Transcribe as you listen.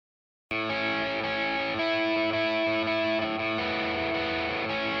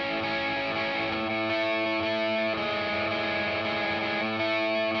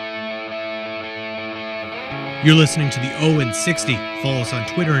You're listening to the 0 60. Follow us on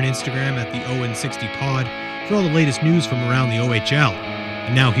Twitter and Instagram at the 0 60 Pod for all the latest news from around the OHL.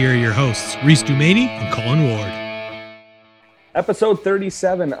 And now here are your hosts, Reece and Colin Ward. Episode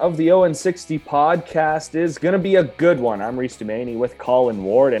 37 of the 0 60 podcast is going to be a good one. I'm Reece with Colin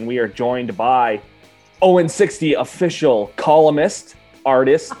Ward, and we are joined by 0 60 official columnist,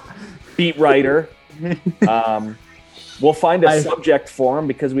 artist, beat writer. We'll find a subject for him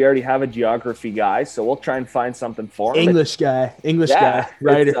because we already have a geography guy, so we'll try and find something for him. English guy,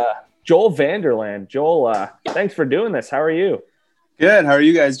 writer. Joel Vanderlaan. Joel, thanks for doing this. How are you? Good. How are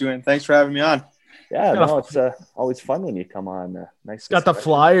you guys doing? Thanks for having me on. Yeah, no, it's always fun when you come on. Nice. Got the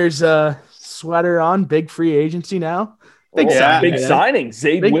Flyers sweater on. Big free agency now. Big signing.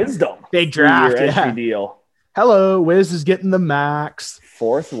 Zayd Wisdom. Big draft. Entry deal. Hello, Wiz is getting the max.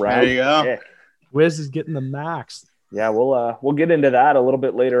 4th round. There you go. Pick. Wiz is getting the max. Yeah, we'll get into that a little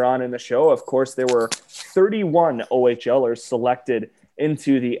bit later on in the show. Of course, there were 31 OHLers selected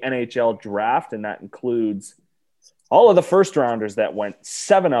into the NHL Draft, and that includes all of the first-rounders that went,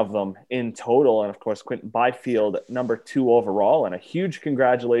 7 of them in total. And, of course, Quinton Byfield, number 2 overall. And a huge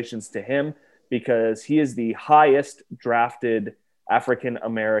congratulations to him because he is the highest drafted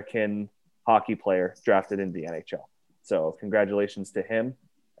African-American hockey player drafted into the NHL. So congratulations to him.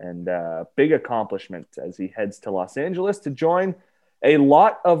 And big accomplishment as he heads to Los Angeles to join a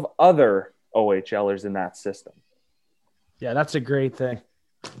lot of other OHLers in that system. Yeah, that's a great thing.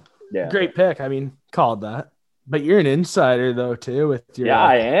 Yeah, great pick. I mean, called that. But you're an insider, though, too. With your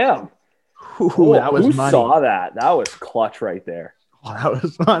I am. Ooh, that was who money. Saw that? That was clutch right there. Oh, that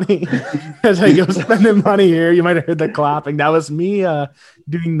was funny. As I go spending money here, you might have heard the clapping. That was me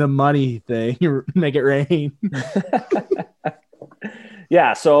doing the money thing. Make it rain.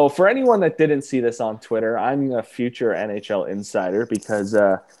 Yeah, so for anyone that didn't see this on Twitter, I'm a future NHL insider because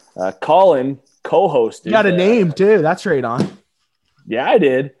Colin co-hosted. You got a name, too. That's right on. Yeah, I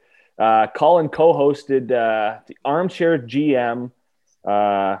did. Colin co-hosted the Armchair GM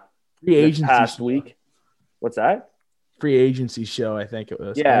free agency past show. Week. What's that? Free agency show, I think it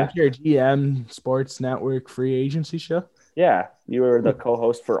was. Yeah. Armchair GM Sports Network free agency show. Yeah, you were the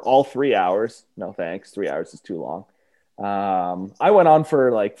co-host for all 3 hours. No, thanks. 3 hours is too long. I went on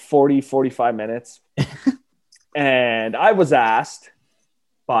for like 40, 45 minutes. And I was asked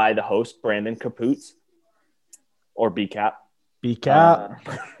by the host, Brandon Caputs, or BCAP.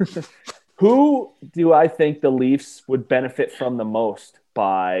 Who do I think the Leafs would benefit from the most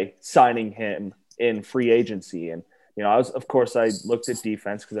by signing him in free agency? And, you know, I looked at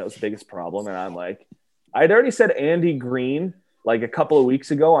defense because that was the biggest problem. And I'm like, I'd already said Andy Green like a couple of weeks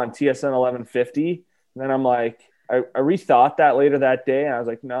ago on TSN 1150. And then I'm like, I rethought that later that day, and I was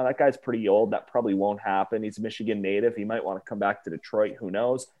like, no, that guy's pretty old. That probably won't happen. He's a Michigan native. He might want to come back to Detroit. Who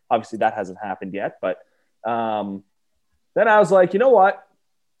knows? Obviously, that hasn't happened yet. But then I was like, you know what?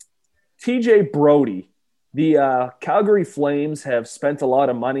 TJ Brody, the Calgary Flames have spent a lot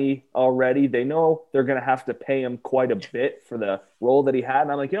of money already. They know they're going to have to pay him quite a bit for the role that he had.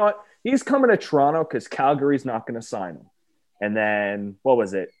 And I'm like, you know what? He's coming to Toronto because Calgary's not going to sign him. And then, what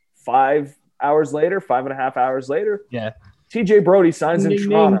was it? 5.5 hours later, yeah, TJ Brody signs in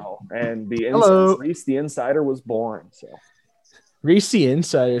Toronto, and Reece the Insider was born. So Reece the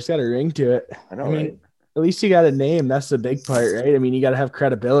Insider's got a ring to it. I know, right? At least you got a name. That's the big part, right? I mean, you got to have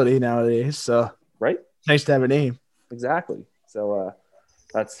credibility nowadays. So right, nice to have a name. Exactly. So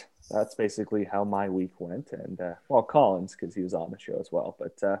that's basically how my week went, and Colin's because he was on the show as well.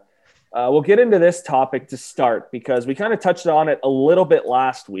 But we'll get into this topic to start because we kind of touched on it a little bit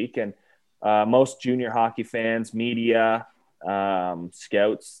last week, and most junior hockey fans, media,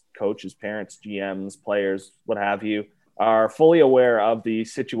 scouts, coaches, parents, GMs, players, what have you, are fully aware of the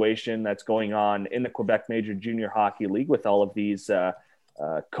situation that's going on in the Quebec Major Junior Hockey League with all of these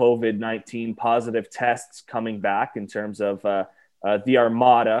COVID-19 positive tests coming back in terms of the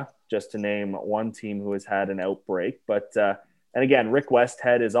Armada, just to name one team who has had an outbreak. But and again, Rick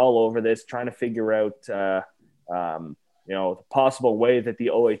Westhead is all over this, trying to figure out the possible way that the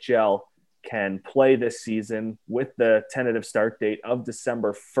OHL can play this season with the tentative start date of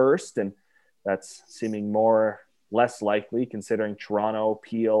December 1st. And that's seeming less likely considering Toronto,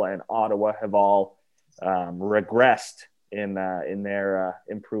 Peel, and Ottawa have all regressed in their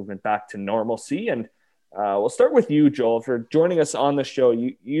improvement back to normalcy. And we'll start with you, Joel, for joining us on the show.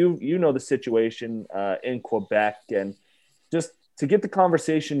 You know the situation in Quebec, and just to get the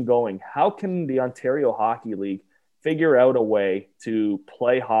conversation going, how can the Ontario Hockey League figure out a way to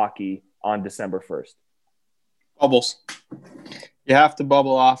play hockey on December 1st? Bubbles. You have to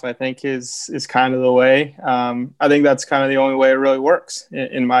bubble off, I think, is kind of the way. I think that's kind of the only way it really works,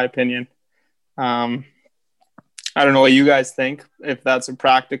 in my opinion. I don't know what you guys think, if that's a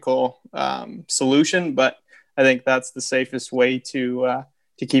practical solution, but I think that's the safest way to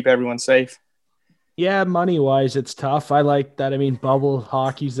keep everyone safe. Yeah, money wise, it's tough. I like that. I mean, bubble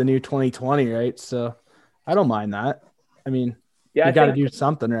hockey's the new 2020, right? So I don't mind that. I mean, Yeah, you I got to think do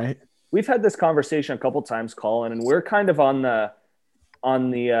something, right? we've had this conversation a couple times, Colin, and we're kind of on the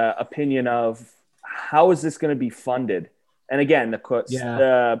opinion of how is this going to be funded? And again, Yeah.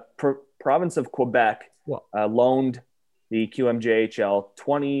 the province of Quebec Well, loaned the QMJHL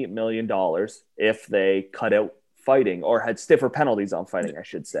 $20 million if they cut out fighting or had stiffer penalties on fighting, I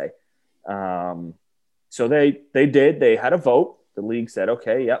should say. So they did. They had a vote. The league said,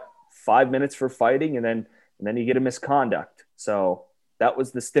 okay, yep, 5 minutes for fighting, and then you get a misconduct. So that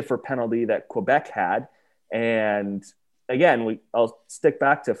was the stiffer penalty that Quebec had. And again, I'll stick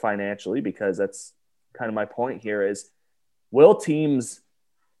back to financially because that's kind of my point here is, will teams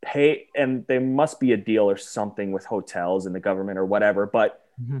pay? And there must be a deal or something with hotels and the government or whatever, but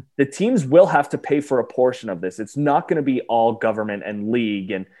the teams will have to pay for a portion of this. It's not going to be all government and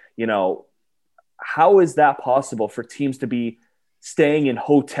league. And, how is that possible for teams to be staying in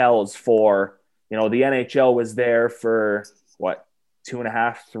hotels for, the NHL was there for what,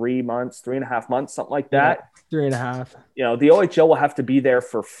 3.5 months, something like that. Yeah, 3.5. The OHL will have to be there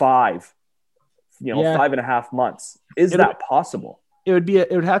for 5.5 months. Is that possible? It would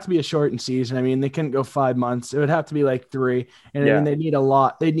have to be a shortened season. I mean, they couldn't go 5 months. It would have to be like 3. And I mean, they need a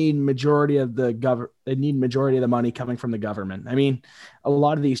lot. They need majority of the money coming from the government. I mean, a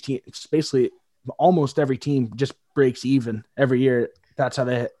lot of these teams, basically almost every team just breaks even every year. That's how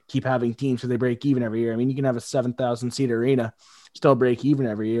they keep having teams, so they break even every year. I mean, you can have a 7,000 seat arena, still break even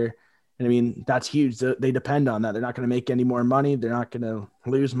every year. And I mean, that's huge. They depend on that. They're not going to make any more money. They're not going to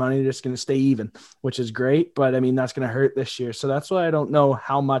lose money. They're just going to stay even, which is great. But I mean, that's going to hurt this year. So that's why I don't know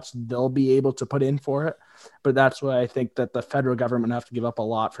how much they'll be able to put in for it. But that's why I think that the federal government have to give up a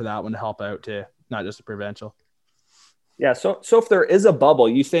lot for that one to help out too, not just the provincial. Yeah. So if there is a bubble,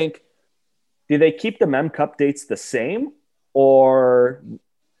 you think, do they keep the Mem Cup dates the same, or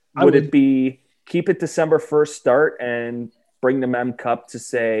would it be keep it December 1st start and bring the Mem Cup to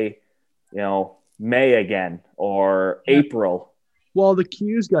say, May again or April? Well, the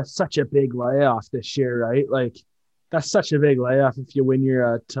Q's got such a big layoff this year, right? Like that's such a big layoff. If you win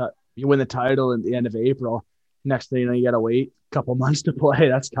you win the title at the end of April, next thing you know, you got to wait a couple months to play.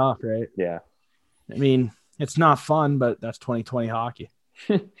 That's tough, right? Yeah. I mean, it's not fun, but that's 2020 hockey.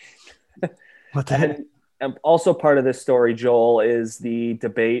 What the heck? And also part of this story, Joel, is the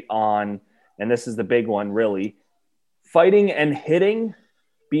debate on, and this is the big one, really, fighting and hitting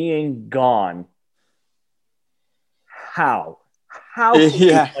being gone. How can you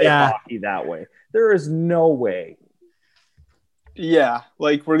play hockey that way? There is no way. Yeah,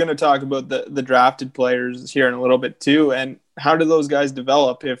 like we're going to talk about the drafted players here in a little bit too, and how do those guys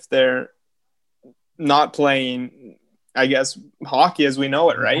develop if they're not playing, I guess, hockey as we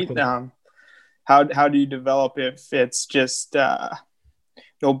know it, right? How do you develop if it's just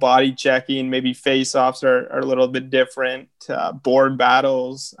no body checking, maybe face-offs are a little bit different, board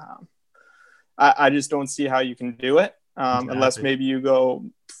battles? I just don't see how you can do it unless maybe you go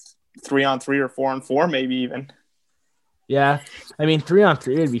 3-on-3 or 4-on-4, maybe even. Yeah, I mean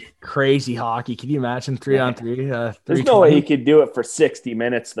 3-on-3 would be crazy hockey. Can you imagine 3-on-3? There's no way you could do it for 60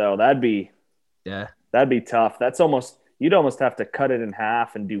 minutes though. That'd be tough. You'd almost have to cut it in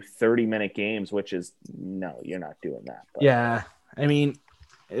half and do 30-minute games, which is no, you're not doing that. But. Yeah, I mean,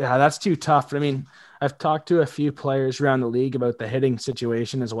 that's too tough. I mean, I've talked to a few players around the league about the hitting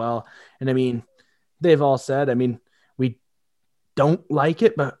situation as well, and I mean, they've all said, I mean, we don't like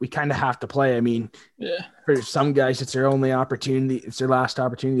it, but we kind of have to play. I mean, for some guys, it's their only opportunity. It's their last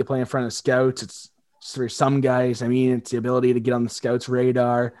opportunity to play in front of scouts. It's for some guys, I mean, it's the ability to get on the scouts'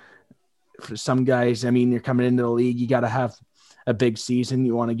 radar. For some guys, I mean, you're coming into the league, you got to have a big season.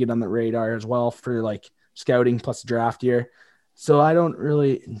 You want to get on the radar as well for like scouting plus draft year. So I don't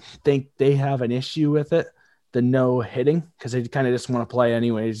really think they have an issue with it, the no hitting, because they kind of just want to play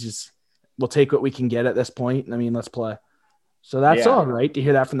anyways. Just we'll take what we can get at this point. I mean, let's play. So that's all right to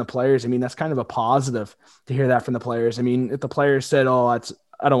hear that from the players. I mean, that's kind of a positive to hear that from the players. I mean, if the players said,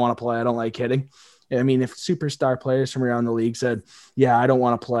 I don't want to play, I don't like hitting. I mean, if superstar players from around the league said, yeah, I don't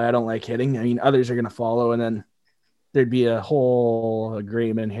want to play, I don't like hitting, I mean, others are going to follow, and then there'd be a whole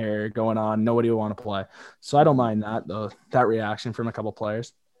agreement here going on. Nobody would want to play. So I don't mind that, though, that reaction from a couple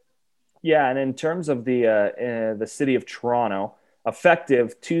players. Yeah, and in terms of the city of Toronto,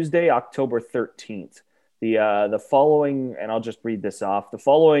 effective Tuesday, October 13th, the following, and I'll just read this off, the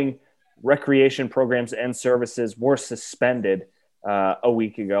following recreation programs and services were suspended a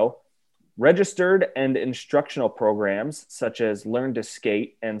week ago: registered and instructional programs such as learn to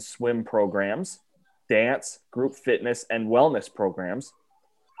skate and swim programs, dance, group fitness, and wellness programs,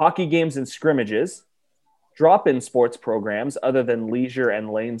 hockey games and scrimmages, drop-in sports programs other than leisure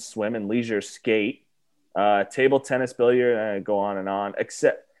and lane swim and leisure skate, table tennis, billiard, go on and on,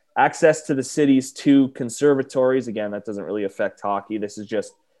 except access to the city's 2 conservatories. Again, that doesn't really affect hockey. This is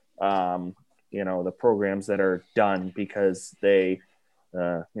just, the programs that are done because they,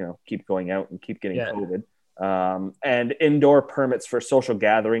 keep going out and keep getting COVID. And indoor permits for social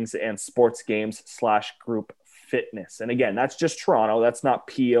gatherings and sports games / group fitness. And again, that's just Toronto. That's not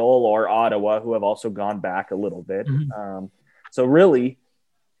Peel or Ottawa, who have also gone back a little bit. So really,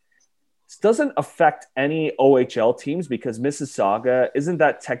 this doesn't affect any OHL teams because Mississauga, isn't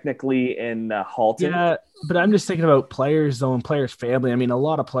that technically in Halton? Yeah, but I'm just thinking about players, though, and players' family. I mean, a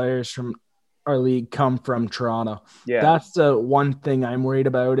lot of players from our league come from Toronto. Yeah. That's the one thing I'm worried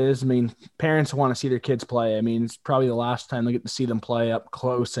about is, parents want to see their kids play. It's probably the last time they get to see them play up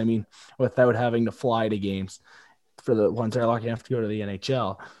close. Without having to fly to games for the ones that are lucky enough to go to the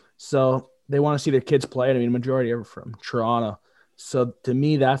NHL. So they want to see their kids play. Majority are from Toronto. So to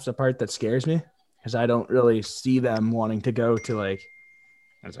me, that's the part that scares me because I don't really see them wanting to go to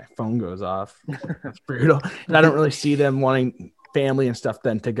as my phone goes off. That's brutal. And I don't really see them wanting family and stuff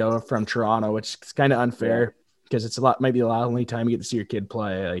then to go from Toronto, which is kind of unfair because it's might be the only time you get to see your kid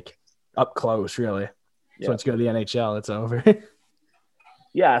play up close, really. So once you go to the NHL, it's over.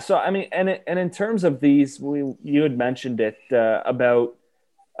 Yeah. So, and in terms of these, you had mentioned it about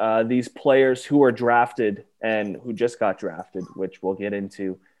these players who are drafted and who just got drafted, which we'll get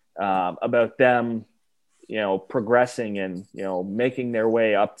into, about them, progressing and, making their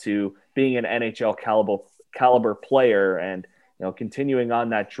way up to being an NHL caliber player and, continuing on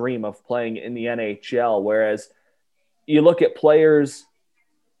that dream of playing in the NHL. Whereas you look at players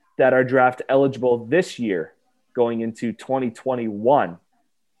that are draft eligible this year going into 2021,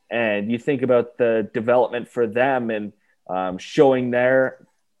 and you think about the development for them and showing their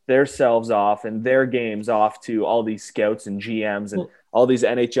selves off and their games off to all these scouts and GMs and all these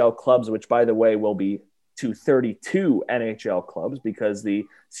NHL clubs, which, by the way, will be to 32 NHL clubs because the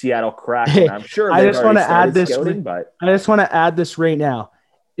Seattle Kraken, I'm sure I just want to add this. Scouting, but I just want to add this right now.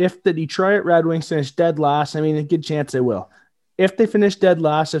 If the Detroit Red Wings finish dead last, a good chance they will. If they finish dead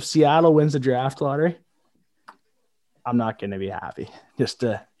last, if Seattle wins the draft lottery, I'm not going to be happy.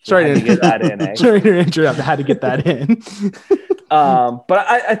 Sorry to get that in. Sorry to interrupt. I had to get that in. But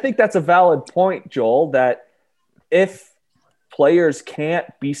I think that's a valid point, Joel, that if players can't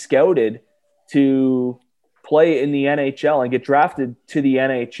be scouted to play in the NHL and get drafted to the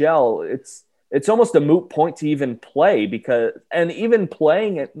NHL, it's almost a moot point to even play because, and even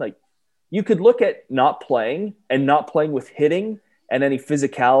playing it, you could look at not playing with hitting and any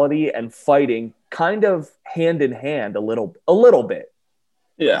physicality and fighting kind of hand in hand a little bit.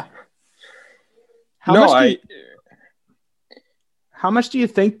 Yeah. How much do you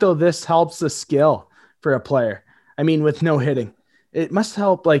think, though, this helps the skill for a player? With no hitting, it must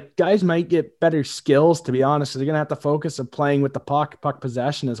help. Guys might get better skills, to be honest. So they're going to have to focus on playing with the puck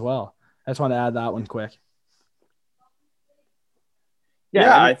possession as well. I just want to add that one quick.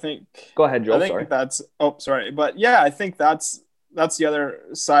 Yeah, I think. Go ahead, Joel. I think that's. Oh, sorry, but yeah, I think that's the other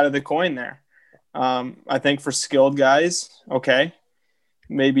side of the coin there. I think for skilled guys, okay,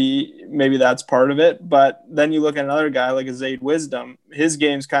 maybe that's part of it. But then you look at another guy like a Zayd Wisdom. His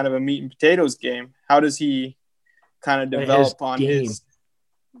game's kind of a meat and potatoes game. How does he kind of develop on his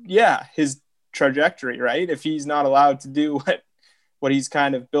trajectory, right? If he's not allowed to do what he's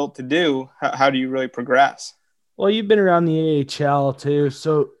kind of built to do, how do you really progress? Well, you've been around the AHL too.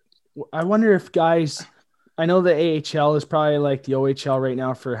 So I wonder if guys, I know the AHL is probably like the OHL right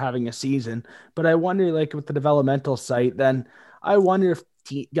now for having a season, but I wonder with the developmental site, then I wonder if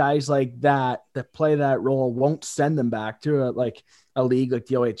guys like that play that role won't send them back to a league like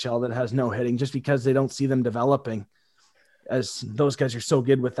the OHL that has no hitting just because they don't see them developing, as those guys are so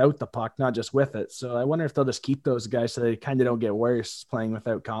good without the puck, not just with it. So I wonder if they'll just keep those guys so they kind of don't get worse playing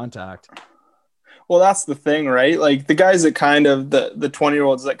without contact. Well, that's the thing, right? The guys that kind of the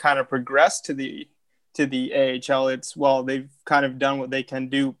 20-year-olds that kind of progress to the AHL, they've kind of done what they can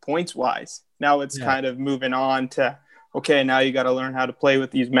do points wise. Now it's kind of moving on to, okay, now you got to learn how to play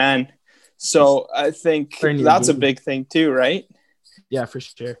with these men. So I think that's a big thing too, right? Yeah, for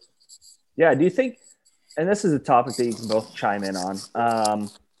sure. Yeah. Do you think, and this is a topic that you can both chime in on,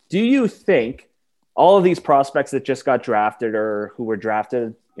 do you think all of these prospects that just got drafted or who were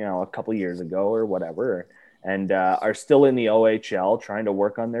drafted, a couple years ago or whatever, and are still in the OHL trying to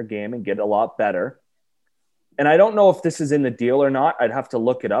work on their game and get a lot better, and I don't know if this is in the deal or not. I'd have to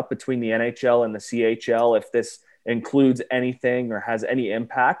look it up between the NHL and the CHL if this includes anything or has any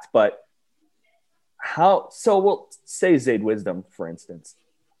impact. But we'll say Zayd Wisdom, for instance.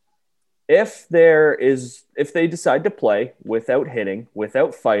 If they decide to play without hitting,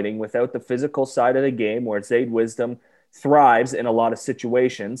 without fighting, without the physical side of the game where Zayd Wisdom thrives in a lot of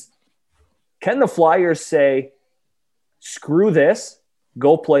situations, can the Flyers say, screw this,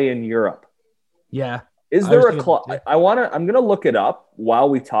 go play in Europe? Yeah. Is there a clause? I'm going to look it up while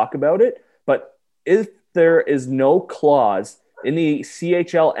we talk about it, but if there is no clause in the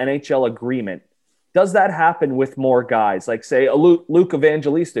CHL NHL agreement, does that happen with more guys? Like, say, a Luke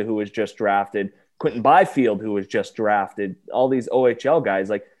Evangelista, who was just drafted, Quentin Byfield, who was just drafted, all these OHL guys.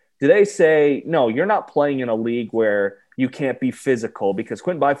 Like, do they say, no, you're not playing in a league where you can't be physical? Because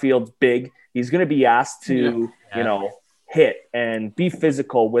Quentin Byfield's big. He's going to be asked to, hit and be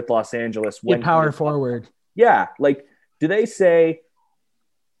physical with Los Angeles. When power forward. Yeah. Like, do they say,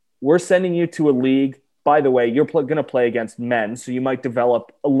 we're sending you to a league, by the way, you're going to play against men, so you might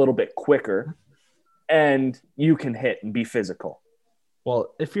develop a little bit quicker, and you can hit and be physical?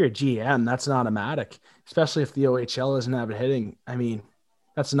 Well, if you're a GM, that's an automatic, especially if the OHL doesn't have it hitting. I mean,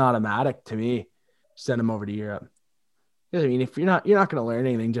 that's an automatic to me. Send them over to Europe. I mean, if you're not going to learn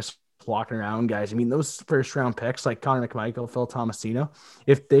anything just walking around, guys. I mean, those first round picks like Connor McMichael, Phil Tomasino,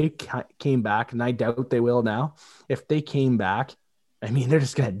 if they came back, and I doubt they will now, if they came back, I mean, they're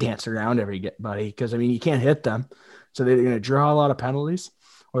just going to dance around everybody because, I mean, you can't hit them. So they're going to draw a lot of penalties,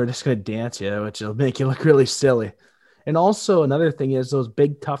 or they're just going to dance you, which will make you look really silly. And also another thing is those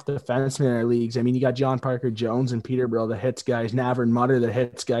big, tough defensemen in our leagues. I mean, you got John Parker Jones and Peterborough that hits guys, Navern Mutter that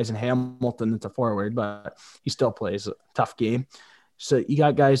hits guys, and Hamilton that's a forward, but he still plays a tough game. So you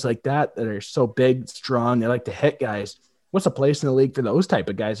got guys like that are so big, strong, they like to hit guys. What's a place in the league for those type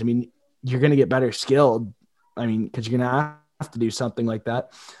of guys? I mean, you're going to get better skilled. I mean, because you're going to have to do something like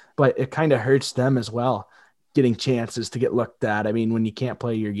that. But it kind of hurts them as well, getting chances to get looked at. I mean, when you can't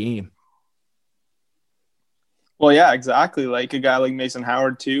play your game. Well, yeah, exactly. Like a guy like Mason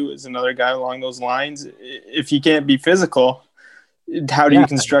Howard, too, is another guy along those lines. If you can't be physical, how do you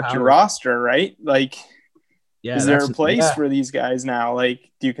construct your roster, right? Like, is there a place for these guys now?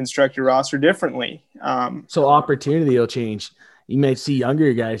 Like, do you construct your roster differently? So opportunity will change. You may see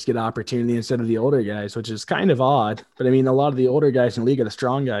younger guys get opportunity instead of the older guys, which is kind of odd. But, I mean, a lot of the older guys in the league are the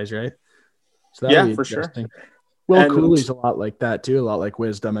strong guys, right? So yeah, for sure. Will Cooley's a lot like that, too, a lot like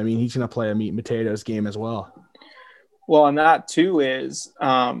Wisdom. I mean, he's going to play a meat and potatoes game as well. Well, and that, too, is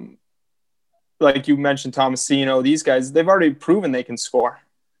like you mentioned, Tomasino, these guys, they've already proven they can score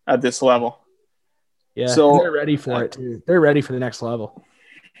at this level. Yeah, so they're ready for it, too. They're ready for the next level.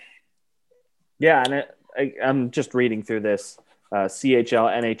 Yeah, and I'm just reading through this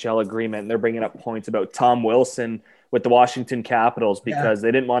CHL, NHL agreement, and they're bringing up points about Tom Wilson with the Washington Capitals because they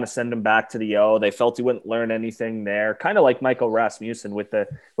didn't want to send him back to the O. They felt he wouldn't learn anything there, kind of like Michael Rasmussen with the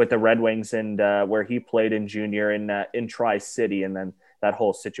Red Wings and where he played in junior in Tri-City, and then that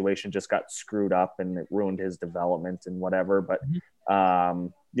whole situation just got screwed up and it ruined his development and whatever. But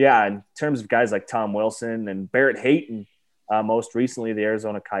yeah, in terms of guys like Tom Wilson and Barrett Hayton, most recently the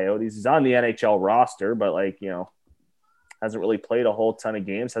Arizona Coyotes, he's on the NHL roster, but hasn't really played a whole ton of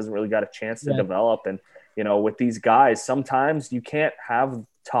games, hasn't really got a chance to develop. And, with these guys, sometimes you can't have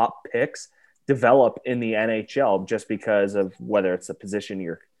top picks develop in the NHL just because of whether it's a position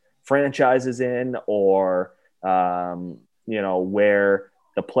your franchise is in or, where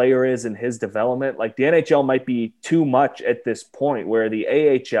the player is in his development. Like the NHL might be too much at this point where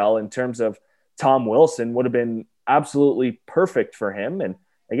the AHL in terms of Tom Wilson would have been absolutely perfect for him. And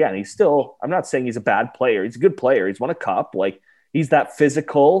again, I'm not saying he's a bad player. He's a good player. He's won a cup. Like he's that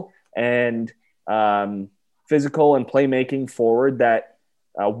physical and playmaking forward that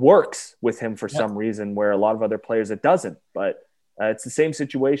works with him for some reason where a lot of other players it doesn't, but it's the same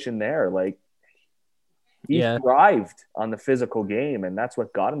situation there. Like he thrived on the physical game, and that's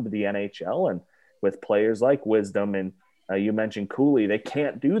what got him to the NHL. And with players like Wisdom and you mentioned Cooley, they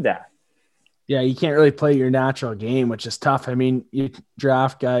can't do that. Yeah, you can't really play your natural game, which is tough. I mean, you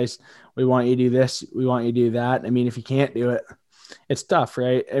draft guys, we want you to do this, we want you to do that. I mean, if you can't do it, it's tough,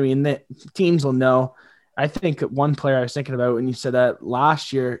 right? I mean, the teams will know. I think one player I was thinking about when you said that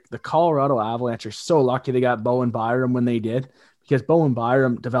last year, the Colorado Avalanche are so lucky they got Bowen Byram when they did, because Bowen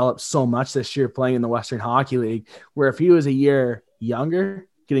Byram developed so much this year playing in the Western Hockey League, where if he was a year younger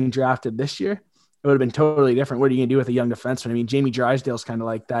getting drafted this year, it would have been totally different. What are you going to do with a young defenseman? I mean, Jamie Drysdale's kind of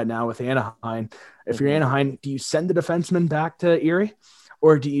like that now with Anaheim. If you're Anaheim, do you send the defenseman back to Erie,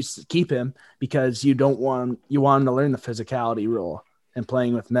 or do you keep him because you want him to learn the physicality rule and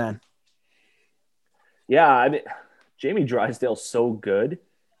playing with men? Yeah, I mean, Jamie Drysdale's so good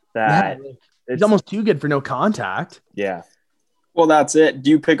that He's it's almost too good for no contact. yeah. Well, that's it. Do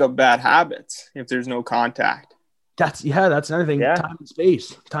you pick up bad habits if there's no contact? That's another thing. Yeah. Time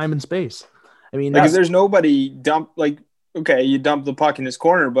and space. I mean, Like if there's nobody you dump the puck in his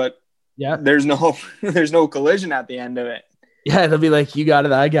corner, but yeah, there's no collision at the end of it. yeah, it'll be like, you got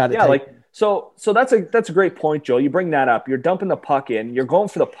it, I got it. Yeah, like so that's a great point, Joel. You bring that up. You're dumping the puck in. You're going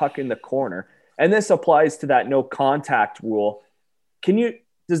for the puck in the corner, and this applies to that no contact rule.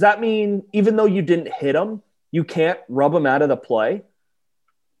 Does that mean even though you didn't hit him, you can't rub him out of the play?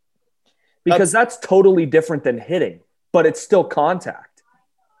 Because that's totally different than hitting, but it's still contact.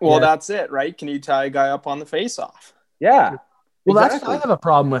 Well, that's it, right? Can you tie a guy up on the face-off? Yeah. Well, exactly. that's what I have a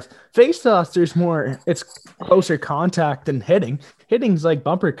problem with. Face-offs, it's closer contact than hitting. Hitting's like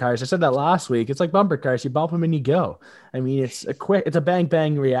bumper cars. I said that last week. It's like bumper cars. You bump them and you go. I mean, it's a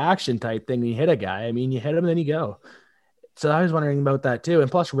bang reaction type thing when you hit a guy. I mean, you hit him, then you go. So I was wondering about that too.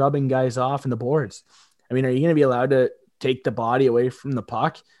 And plus rubbing guys off in the boards. I mean, are you going to be allowed to take the body away from the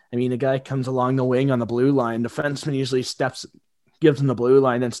puck? I mean, a guy comes along the wing on the blue line. Defenseman usually gives him the blue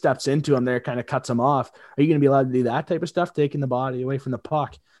line, then steps into him there, kind of cuts him off. Are you going to be allowed to do that type of stuff, taking the body away from the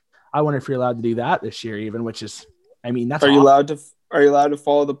puck? I wonder if you're allowed to do that this year, even, which is, I mean, that's. Are you allowed to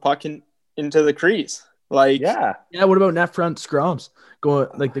follow the puck into the crease? Like, yeah. What about net front scrums going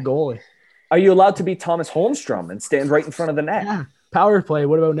like the goalie? Are you allowed to be Thomas Holmstrom and stand right in front of the net? Yeah. Power play.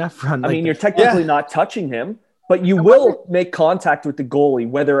 What about net front? I mean, you're technically not touching him, but you will make contact with the goalie,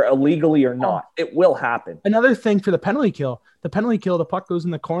 whether illegally or not. It will happen. Another thing for the penalty kill. The puck goes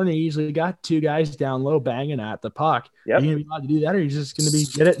in the corner. You usually got two guys down low banging at the puck. Yep. Are you going to be allowed to do that, or are you just going to be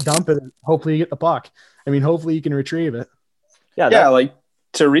get it, dump it, and hopefully you get the puck? I mean, hopefully you can retrieve it. Yeah, like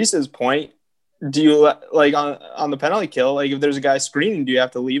to Reese's point, do you like on the penalty kill, like if there's a guy screening, do you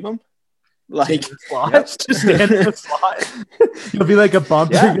have to leave him? Like, just stand in the slot. You'll be like a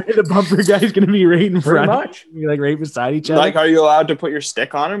bumper. Yeah. The bumper guy's going to be right in front. Pretty much. Be like right beside each other. Like, are you allowed to put your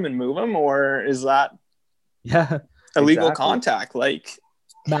stick on him and move him, or is that illegal contact? Like,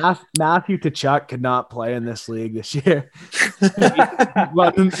 Matthew Tkachuk could not play in this league this year.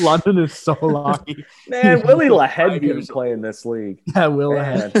 London is so lucky. Man, Willie Lahead can play in this league. Yeah, Will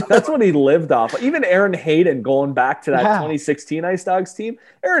Lahead. That's what he lived off. Even Aaron Hayden, going back to that 2016 Ice Dogs team,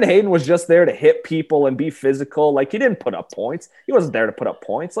 Aaron Hayden was just there to hit people and be physical. Like, he didn't put up points. He wasn't there to put up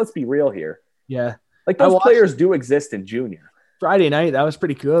points. Let's be real here. Yeah. Like, those players do exist in junior. Friday night, that was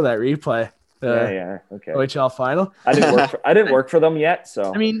pretty cool, that replay. Okay. OHL final. I didn't work for them yet,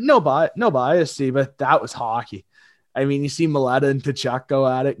 so I mean, no bias, but that was hockey. I mean, you see Mileta and Tkachuk go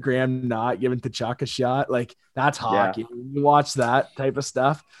at it, Graham not giving Tkachuk a shot. Like, that's hockey. Yeah. You watch that type of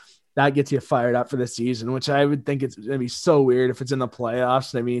stuff, that gets you fired up for the season, which I would think it's going to be so weird if it's in the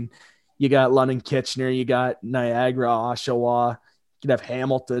playoffs. I mean, you got London Kitchener, you got Niagara, Oshawa, you can have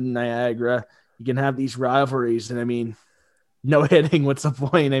Hamilton, Niagara. You can have these rivalries, and I mean, no hitting, what's the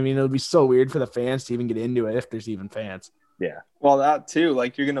point? I mean, it'll be so weird for the fans to even get into it if there's even fans. Yeah. Well, that too.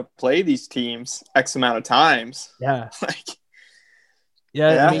 Like, you're going to play these teams X amount of times. Yeah.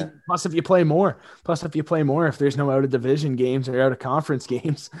 Yeah. I mean, plus if you play more, if there's no out of division games or out of conference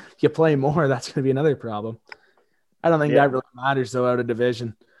games, if you play more, that's going to be another problem. I don't think that really matters though, out of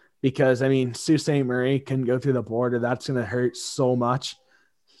division, because I mean, Sault Ste. Marie can go through the border. That's going to hurt so much.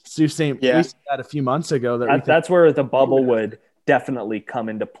 Sault Ste. We said that a few months ago. That's where the bubble would definitely come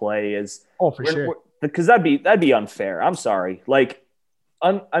into play. For sure. Because that'd be unfair. I'm sorry. Like,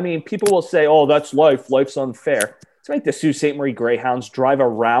 I mean, people will say, "Oh, that's life. Life's unfair." Let's make the Sault Ste. Marie Greyhounds drive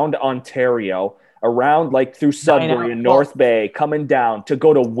around Ontario, around like through Sudbury and North Bay, coming down to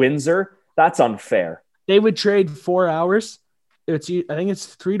go to Windsor. That's unfair. They would trade 4 hours. I think it's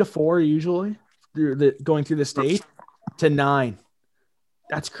 3 to 4 usually going through the state to 9.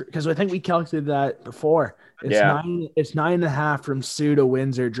 That's because I think we calculated that before. It's 9.5 from Sault to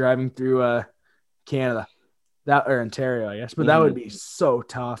Windsor driving through Canada, or Ontario, I guess. But that would be so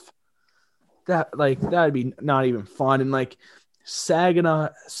tough. That'd be not even fun. And like Saginaw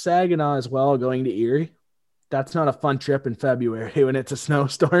as well, going to Erie. That's not a fun trip in February when it's a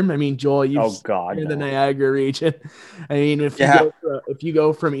snowstorm. I mean, Joel, you've been in the Niagara region. I mean, if you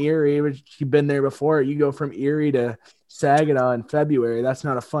go from Erie, which you've been there before, you go from Erie to Saginaw in February. That's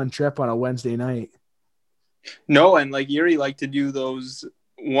not a fun trip on a Wednesday night. No, and like Erie like to do those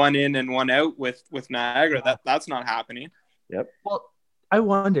one in and one out with Niagara. That's not happening. Yep. Well, I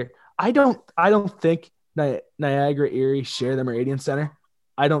wonder. I don't think Niagara Erie share the Meridian Center.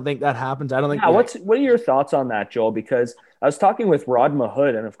 I don't think that happens. I don't think. Yeah, what are your thoughts on that, Joel? Because I was talking with Rod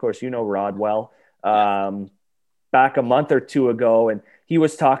Mahood, and of course you know Rod well. back a month or two ago, and he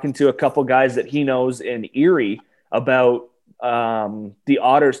was talking to a couple guys that he knows in Erie about the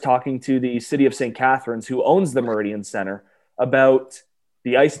Otters talking to the city of St. Catharines, who owns the Meridian Center, about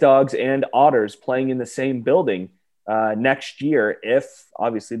the Ice Dogs and Otters playing in the same building next year. If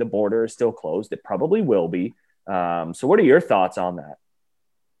obviously the border is still closed, it probably will be. So what are your thoughts on that?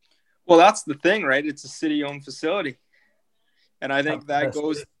 Well, that's the thing, right? It's a city-owned facility. And I think that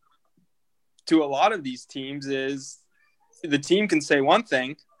goes to a lot of these teams is the team can say one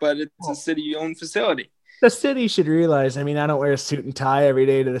thing, but it's a city-owned facility. The city should realize, I mean, I don't wear a suit and tie every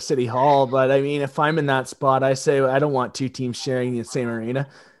day to the city hall, but I mean, if I'm in that spot, I say I don't want two teams sharing the same arena.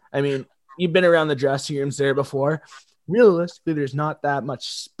 I mean, you've been around the dressing rooms there before. Realistically, there's not that much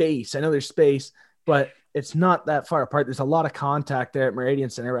space. I know there's space, but it's not that far apart. There's a lot of contact there at Meridian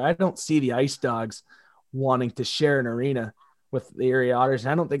Center. I don't see the Ice Dogs wanting to share an arena with the Erie Otters,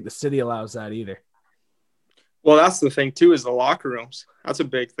 and I don't think the city allows that either. Well, that's the thing, too, is the locker rooms. That's a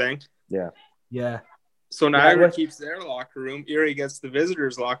big thing. Yeah. Yeah. So Niagara keeps their locker room. Erie gets the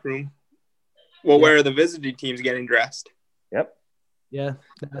visitors' locker room. Well, where are the visiting teams getting dressed? Yep. Yeah,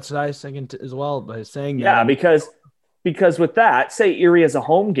 that's what I was thinking as well by saying that. Yeah, because with that, say Erie has a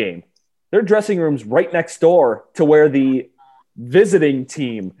home game, their dressing room's right next door to where the visiting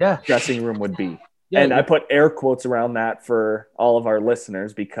team dressing room would be. Yeah, and I put air quotes around that for all of our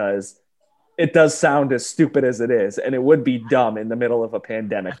listeners because it does sound as stupid as it is, and it would be dumb in the middle of a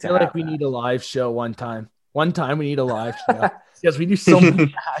pandemic. I feel like we need a live show one time. One time we need a live show because we do so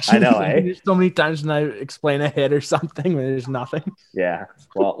many. I know, eh? There's so many times when I explain a hit or something when there's nothing. Yeah.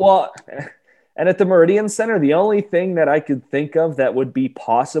 Well, and at the Meridian Center, the only thing that I could think of that would be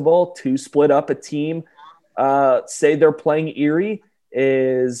possible to split up a team, say they're playing Erie,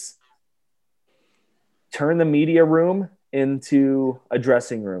 is turn the media room into a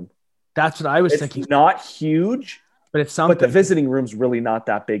dressing room. That's what I was thinking. It's not huge, but it's something. But the visiting room's really not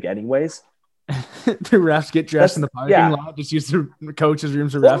that big anyways. The refs get dressed in the parking lot. Just use the coaches'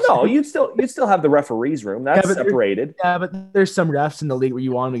 rooms or refs. Well, no, you'd still have the referees' room. That's separated. But there's some refs in the league where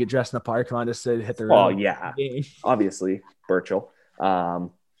you want them to get dressed in the parking lot just to hit the room. Oh, yeah. Obviously, Birchall.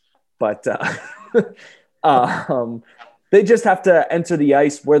 But they just have to enter the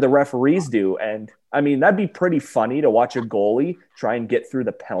ice where the referees do. And, I mean, that'd be pretty funny to watch a goalie try and get through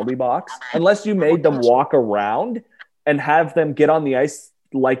the penalty box. Unless you made them walk around and have them get on the ice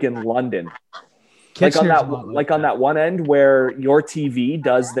like in London. On that one end where your TV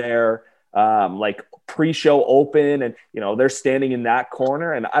does their like pre-show open and, you know, they're standing in that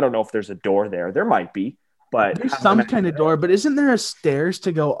corner. And I don't know if there's a door there. There might be. But there's some kind of door. But isn't there a stairs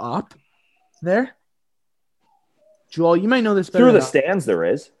to go up there? Joel, you might know this better. Through the stands there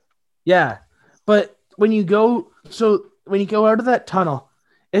is. Yeah. But when you go out of that tunnel,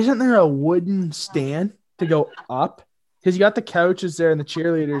 isn't there a wooden stand to go up? Because you got the couches there and the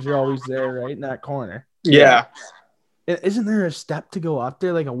cheerleaders are always there, right, in that corner. Yeah. Isn't there a step to go up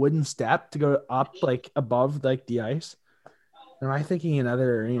there, like a wooden step to go up, like above, like the ice? Or am I thinking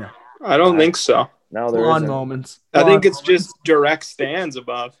another arena? I don't think so. No, there isn't. Moments. I think it's just direct stands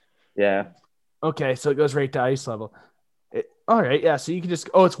above. Yeah. Okay, so it goes right to ice level. All right, yeah. So you can just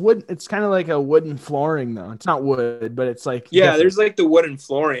it's wood. It's kind of like a wooden flooring, though. It's not wood, but it's like different. There's like the wooden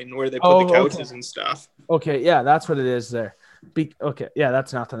flooring where they put the couches and stuff. Okay, yeah, that's what it is there. Okay, yeah,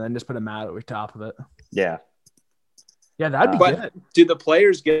 that's nothing. Then just put a mat over top of it. Yeah, that'd be good. Do the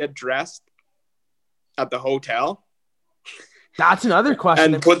players get dressed at the hotel? That's another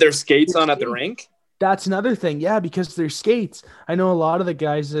question. And put their skates on at the rink? That's another thing. Yeah, because they're skates. I know a lot of the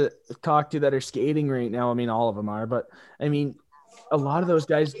guys that I've talked to that are skating right now. I mean, all of them are, but I mean, a lot of those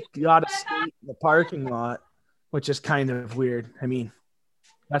guys got to skate in the parking lot, which is kind of weird. I mean,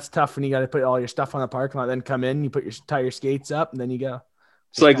 that's tough when you got to put all your stuff on the parking lot, then come in, tie your skates up, and then you go.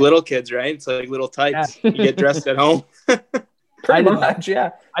 It's like little kids, right? It's like little tights. Yeah. You get dressed at home. Pretty much,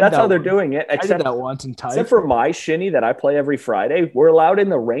 yeah. That's how they're doing it. I did that once in tights. Except for my shinny that I play every Friday, we're allowed in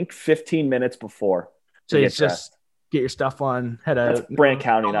the rink 15 minutes before. So it's just get your stuff on, head out. That's Brant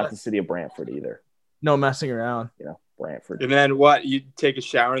County, not the city of Brantford either. No messing around. You know, Brantford. And then what? You take a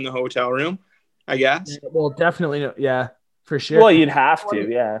shower in the hotel room, I guess? Well, definitely. Yeah, for sure. Well, you'd have to,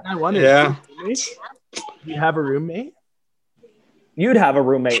 yeah. I wonder. Yeah. You have a roommate? You'd have a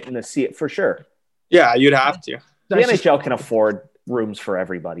roommate in the seat for sure. Yeah, you'd have to. The NHL can afford rooms for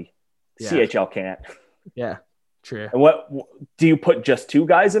everybody. Yeah. CHL can't. Yeah, true. And what do you put just 2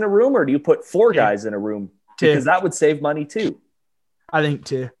 guys in a room, or do you put 4 guys in a room? 2. Because that would save money too. I think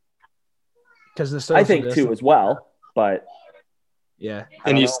 2. Because I think 2 as well, but yeah.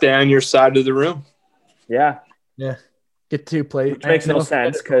 And you stay on your side of the room. Yeah. Yeah. Get 2 plates. Which makes no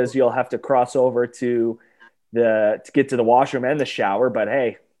sense because you'll have to cross over to to get to the washroom and the shower. But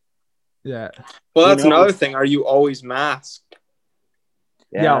hey, Yeah. Well, that's Who knows? another thing. Are you always masked?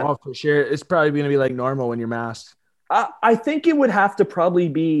 Yeah, well, for sure. It's probably going to be like normal when you're masked. I think it would have to probably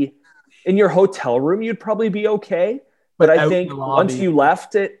be in your hotel room. You'd probably be okay. But I out think in the lobby, once you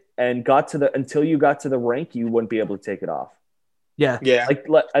left it and until you got to the rink, you wouldn't be able to take it off. Yeah. Yeah.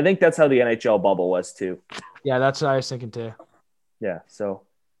 Like I think that's how the NHL bubble was too. Yeah, that's what I was thinking too. Yeah. So,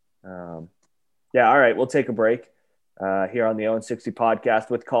 all right. We'll take a break here on the Owen 60 podcast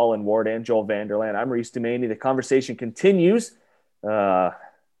with Colin Ward and Joel Vanderlaan. I'm Reece Dumaney. The conversation continues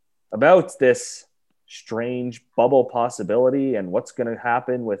about this strange bubble possibility and what's going to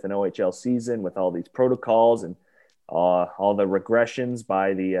happen with an OHL season with all these protocols and all the regressions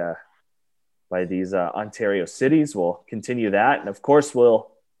by these Ontario cities. We'll continue that. And of course, we'll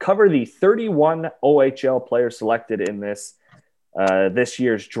cover the 31 OHL players selected in this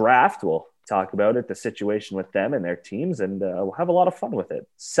year's draft. We'll talk about it, the situation with them and their teams, and we'll have a lot of fun with it.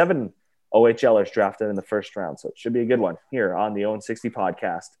 7 OHLers drafted in the first round, so it should be a good one here on the Owen 60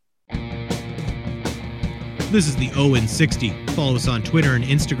 podcast. This is the Owen 60. Follow us on Twitter and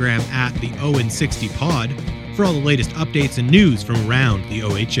Instagram at the Owen 60 Pod for all the latest updates and news from around the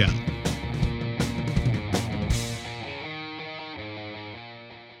OHL.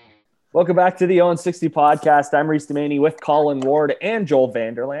 Welcome back to the Owen 60 podcast. I'm Reece Dumaney with Colin Ward and Joel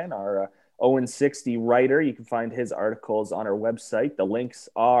Vanderlaan, our Owen 60 writer. You can find his articles on our website. The links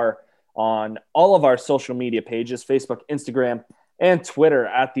are on all of our social media pages, Facebook, Instagram, and Twitter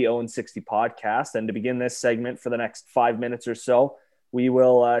at the Owen 60 podcast. And to begin this segment for the next 5 minutes or so, we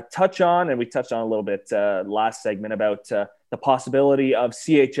will touch on, and we touched on a little bit last segment about the possibility of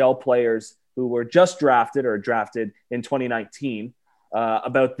CHL players who were just drafted or drafted in 2019,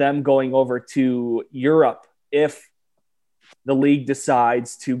 about them going over to Europe if the league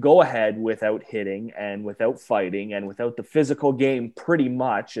decides to go ahead without hitting and without fighting and without the physical game pretty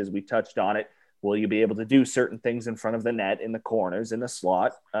much, as we touched on it. Will you be able to do certain things in front of the net, in the corners, in the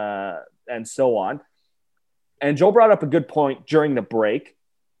slot, and so on? And Joe brought up a good point during the break.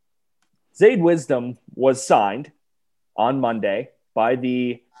 Zaid Wisdom was signed on Monday by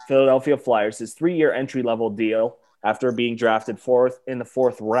the Philadelphia Flyers, his 3-year entry-level deal after being drafted in the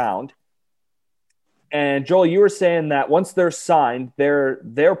 4th round. And Joel, you were saying that once they're signed, they're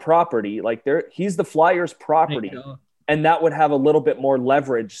their property, like he's the Flyers' property. And that would have a little bit more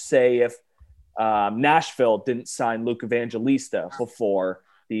leverage, say, if Nashville didn't sign Luke Evangelista before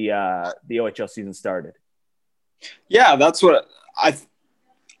the OHL season started. Yeah, that's what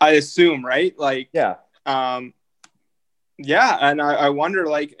I assume, right? Like, yeah. Yeah, and I wonder,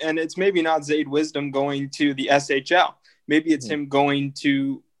 like, and it's maybe not Zaid Wisdom going to the SHL. Maybe it's him going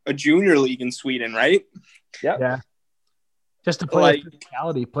to a junior league in Sweden, right? Yeah. Just to play his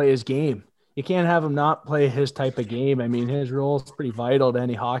physicality, play his game. You can't have him not play his type of game. I mean, his role is pretty vital to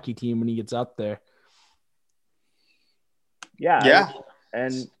any hockey team when he gets up there. Yeah.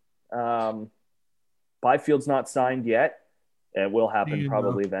 And Byfield's not signed yet. It will happen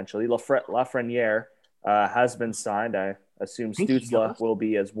probably eventually. Lafreniere has been signed. I assume Stützle will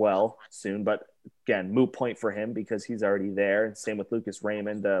be as well soon. But again, moot point for him because he's already there. And same with Lucas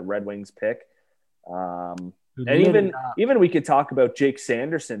Raymond, Red Wings pick. And even we could talk about Jake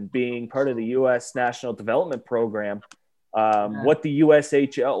Sanderson being part of the U.S. National Development Program. What the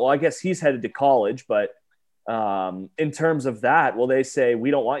USHL, well, I guess he's headed to college, but in terms of that, will they say, we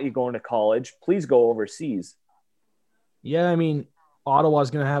don't want you going to college, please go overseas? Yeah, I mean,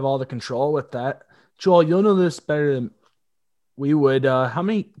 Ottawa's going to have all the control with that. Joel, you'll know this better than we would. How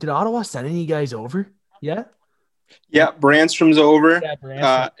many did Ottawa send any guys over? Yeah, Brandstrom's over.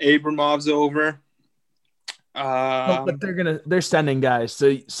 Yeah, Abramov's over. But they're sending guys,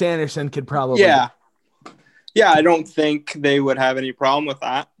 so Sanderson could probably. Yeah, I don't think they would have any problem with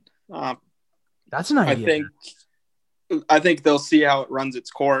that. That's an idea. I think they'll see how it runs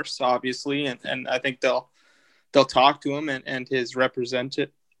its course, obviously, and I think they'll talk to him and his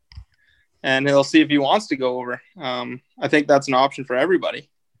representative, and they'll see if he wants to go over. I think that's an option for everybody.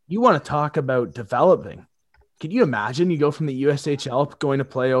 You want to talk about developing? Can you imagine you go from the USHL going to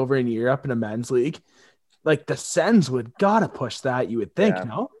play over in Europe in a men's league? Like the Sens would gotta push that, you would think,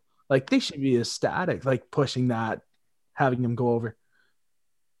 no? Like they should be ecstatic, like pushing that, having them go over.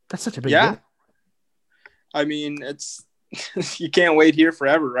 That's such a big deal. I mean, it's you can't wait here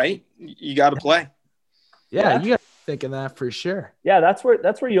forever, right? You got to play. Yeah, you got to think of that for sure. Yeah, that's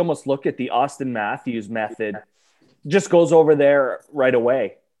where you almost look at the Austin Matthews method. Just goes over there right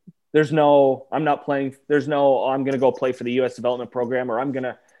away. There's no, I'm not playing. There's no, I'm going to go play for the U.S. development program, or I'm going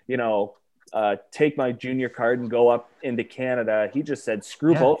to, take my junior card and go up into Canada. He just said,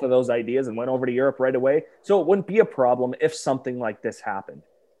 screw both of those ideas and went over to Europe right away. So it wouldn't be a problem if something like this happened.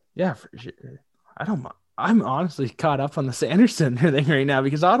 Yeah, for sure. I'm honestly caught up on the Sanderson thing right now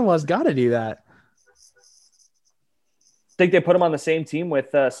because Ottawa's got to do that. Think they put him on the same team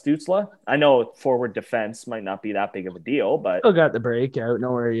with Stützle? I know forward defense might not be that big of a deal, but Still got the breakout,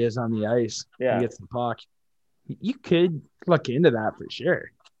 know where he is on the ice. Yeah. He gets the puck. You could look into that for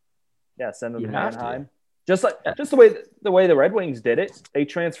sure. Yeah, send him You to have Manheim. Just the way the Red Wings did it. They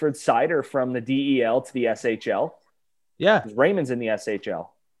transferred Seider from the DEL to the SHL. Yeah. Raymond's in the SHL.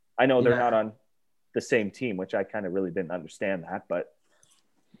 I know they're Yeah. not on the same team, which I kind of really didn't understand that, but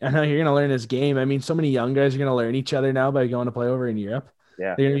I know you're going to learn his game. I mean, so many young guys are going to learn each other now by going to play over in Europe.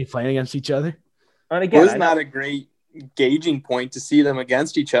 yeah. They're going to be playing against each other. And again, Wasn't that a great gauging point to see them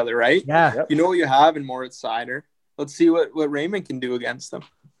against each other, right? Yeah. Yep. You know what you have in Moritz Seider. Let's see what Raymond can do against them.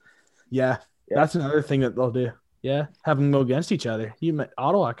 Yeah. That's another thing that they'll do. Yeah. Have them go against each other.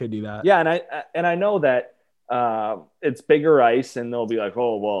 Ottawa could do that. Yeah, and I know that it's bigger ice, and they'll be like,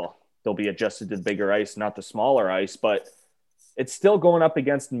 oh, well, they'll be adjusted to the bigger ice, not the smaller ice, but it's still going up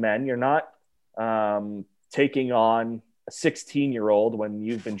against men. You're not taking on a 16-year-old when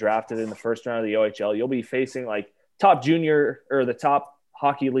you've been drafted in the first round of the OHL. You'll be facing like top junior or the top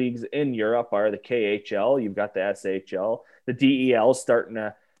hockey leagues in Europe are the KHL. You've got the SHL. The DEL starting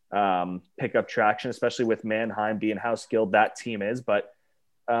to pick up traction, especially with Mannheim being how skilled that team is. But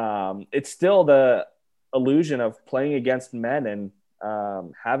it's still the illusion of playing against men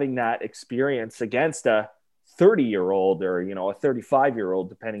and having that experience against a 30-year-old or, a 35-year-old,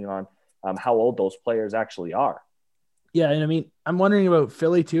 depending on how old those players actually are. Yeah. And I mean, I'm wondering about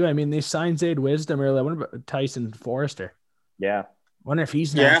Philly too. I mean, they signed Zayd Wisdom earlier. I wonder about Tyson Forrester. Yeah. Wonder if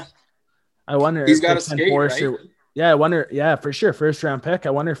he's Yeah. next. I wonder He's if got they a send skate, Forrester. right? Yeah, I wonder. Yeah, for sure. First round pick. I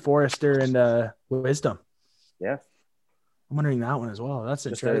wonder if Forrester and Wisdom. Yeah. I'm wondering that one as well. That's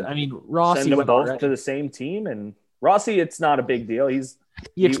Just interesting. to I mean, Rossi Send them went both already. to the same team. And Rossi, it's not a big deal. He was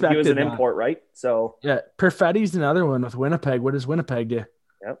expected an that. import, right? So Yeah, Perfetti's another one with Winnipeg. What does Winnipeg do?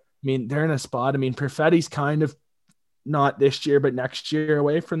 Yep. I mean, they're in a spot. I mean, Perfetti's kind of not this year, but next year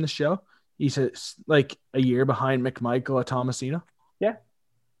away from the show. He's like a year behind McMichael at Tomasino. Yeah.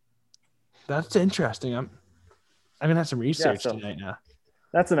 That's interesting. I'm going to have some research tonight now.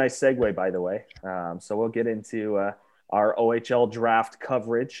 that's a nice segue, by the way. So we'll get into our OHL draft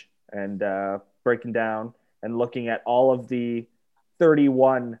coverage and breaking down and looking at all of the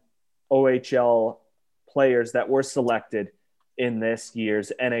 31 OHL players that were selected in this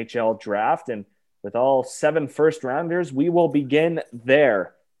year's NHL draft. And with all 7 first-rounders, we will begin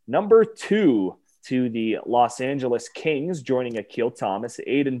there. Number 2 to the Los Angeles Kings, joining Akil Thomas,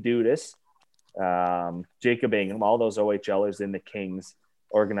 Aiden Dudas, Jacob Ingham, all those OHLers in the Kings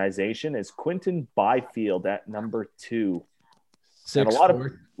organization, is Quinton Byfield at number 2. And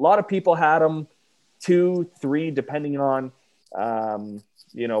a lot of people had him 2, 3, depending on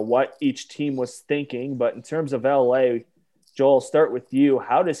what each team was thinking. But in terms of LA, Joel, start with you.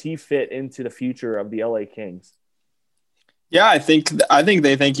 How does he fit into the future of the LA Kings? Yeah, I think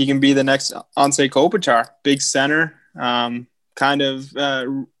they think he can be the next Anze Kopitar, big center, kind of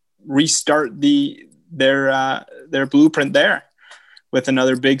restart their blueprint there with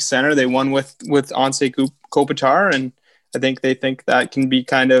another big center. They won with Anze Kopitar, and I think they think that can be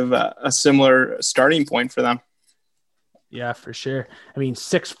kind of a similar starting point for them. Yeah, for sure. I mean,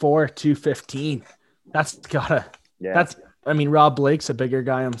 6'4", 215. That's gotta. Yeah. Rob Blake's a bigger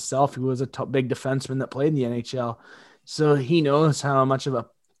guy himself. He was a big defenseman that played in the NHL. So he knows how much of a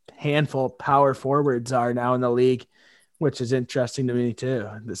handful power forwards are now in the league, which is interesting to me too.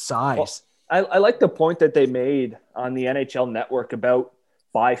 The size. Well, I like the point that they made on the NHL Network about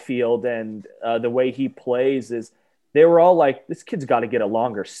Byfield and the way he plays is they were all like, this kid's got to get a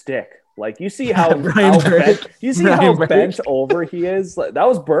longer stick. Like, you see how bent over he is. That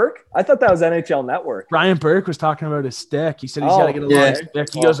was Burke. I thought that was NHL Network. Brian Burke was talking about his stick. He said he's got to get a longer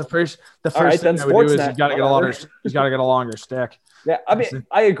stick. He goes, the first thing I would do is he's got to get a longer stick. Yeah, I mean,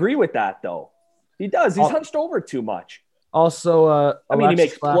 I agree with that though. He does. He's hunched over too much. Also, he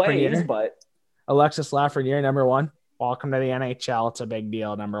makes plays, but Alexis Lafreniere, number 1. Welcome to the NHL. It's a big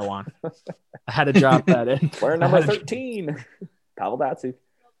deal, number 1. I had to drop that in. We're number 13. Pavel Datsyuk.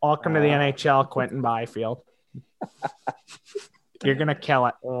 Welcome to the NHL, Quinton Byfield. You're going to kill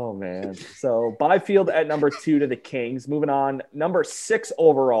it. Oh, man. So Byfield at number 2 to the Kings. Moving on, number 6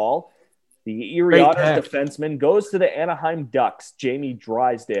 overall, the Erie Otters defenseman goes to the Anaheim Ducks, Jamie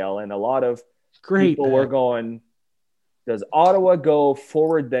Drysdale. And a lot of people were going, does Ottawa go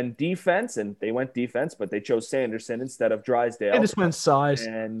forward then defense? And they went defense, but they chose Sanderson instead of Drysdale. They just went size.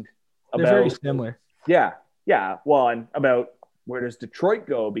 And They're very similar. Yeah. Yeah. Well, and about where does Detroit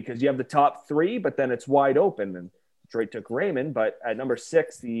go? Because you have the top three, but then it's wide open. And Detroit took Raymond, but at number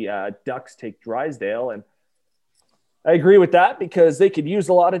 6, the Ducks take Drysdale. And I agree with that because they could use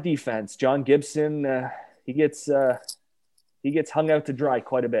a lot of defense. John Gibson, he gets hung out to dry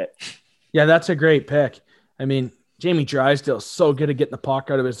quite a bit. Yeah, that's a great pick. I mean, Jamie Drysdale's so good at getting the puck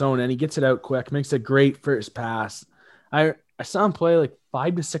out of his zone, and he gets it out quick, makes a great first pass. I saw him play like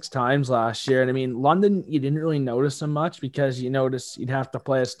 5 to 6 times last year. And I mean, London, you didn't really notice him much because you notice you'd have to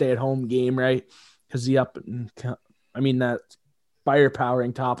play a stay-at-home game, right? Because that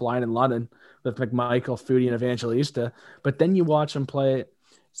fire-powering top line in London with McMichael, Foodie, and Evangelista. But then you watch him play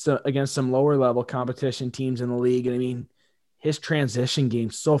against some lower-level competition teams in the league. And I mean, his transition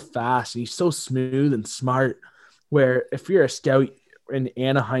game's so fast. And he's so smooth and smart where if you're a scout in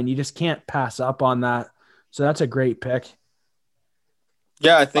Anaheim, you just can't pass up on that. So that's a great pick.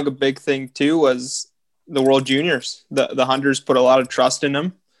 Yeah, I think a big thing too was the World Juniors. The Hunters put a lot of trust in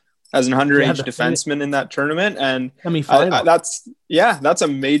him as an underage defenseman in that tournament, and that's a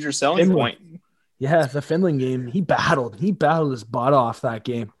major selling point. Yeah, the Finland game, he battled his butt off that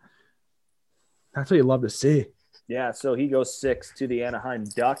game. That's what you love to see. Yeah, so he goes 6 to the Anaheim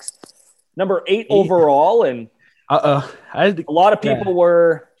Ducks, number 8 overall, and a lot of people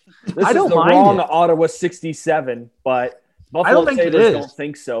were. I don't mind wrong it. Ottawa 67, but Buffalo Sabres don't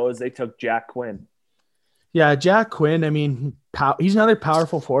think so as they took Jack Quinn. Yeah, Jack Quinn, I mean, he's another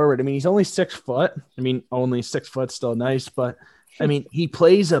powerful forward. I mean, he's only 6 foot. I mean, only 6 foot, still nice, but I mean, he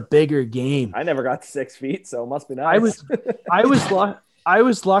plays a bigger game. I never got to 6 feet, so it must be nice. I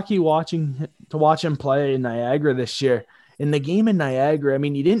was lucky to watch him play in Niagara this year. In the game in Niagara, I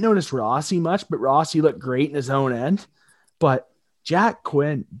mean, you didn't notice Rossi much, but Rossi looked great in his own end. But Jack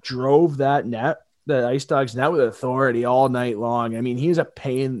Quinn drove the Ice Dogs net with authority all night long. I mean, he was a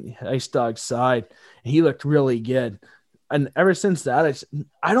pain in the Ice Dogs side, and he looked really good. And ever since that,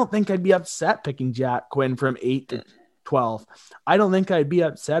 I don't think I'd be upset picking Jack Quinn from 8 to 12. I don't think I'd be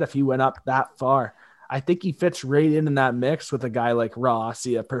upset if he went up that far. I think he fits right in that mix with a guy like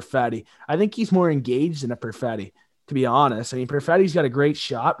Rossi, a Perfetti. I think he's more engaged than a Perfetti, to be honest. I mean, Perfetti's got a great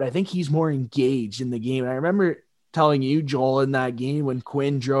shot, but I think he's more engaged in the game. And I remember telling you, Joel, in that game when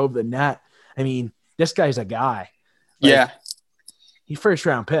Quinn drove the net, I mean, this guy's a guy. He's first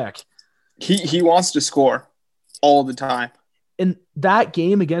round pick. He wants to score all the time. In that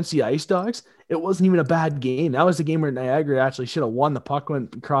game against the Ice Dogs, it wasn't even a bad game. That was the game where Niagara actually should have won. The puck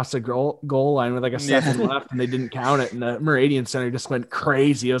went across the goal line with like a second left, and they didn't count it. And the Meridian Center just went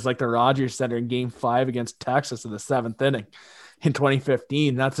crazy. It was like the Rogers Center in Game 5 against Texas in the 7th inning in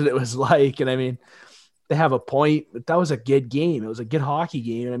 2015. That's what it was like. And I mean, they have a point, but that was a good game. It was a good hockey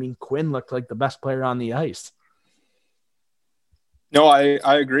game. And I mean, Quinn looked like the best player on the ice. No,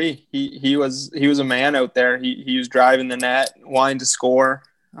 I agree. He was a man out there. He was driving the net, wanting to score.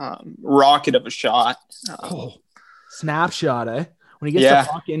 Rocket of a shot. Snapshot, eh? When he gets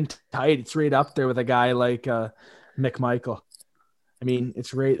the puck in tight, it's right up there with a guy like McMichael. I mean,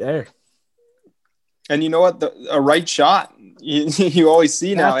 it's right there. And you know what? A right shot. You always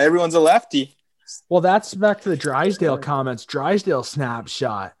see now. Everyone's a lefty. Well, that's back to the Drysdale comments. Drysdale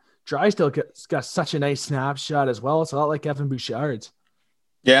snapshot. Drysdale got such a nice snapshot as well. It's a lot like Evan Bouchard's.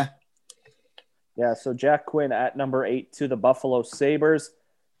 Yeah. Yeah, so Jack Quinn at number 8 to the Buffalo Sabres.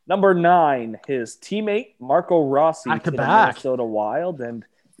 Number 9, his teammate Marco Rossi to the Minnesota Wild. And,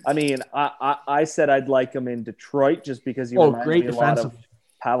 I mean, I said I'd like him in Detroit just because he reminds me a lot of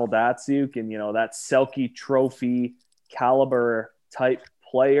Pavel Datsyuk and, you know, that Selke Trophy caliber type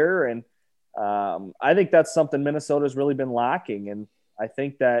player. And I think that's something Minnesota's really been lacking. And I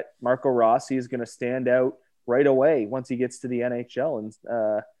think that Marco Rossi is going to stand out right away once he gets to the NHL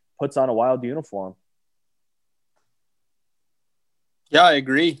and puts on a Wild uniform. Yeah, I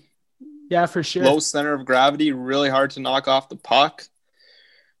agree. Yeah, for sure. Low center of gravity, really hard to knock off the puck.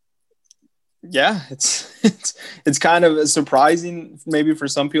 Yeah, it's kind of surprising maybe for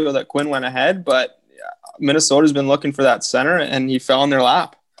some people that Quinn went ahead, but Minnesota's been looking for that center, and he fell in their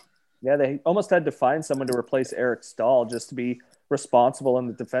lap. Yeah, they almost had to find someone to replace Eric Stahl just to be responsible in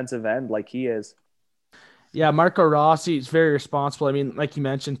the defensive end like he is. Yeah, Marco Rossi is very responsible. I mean, like you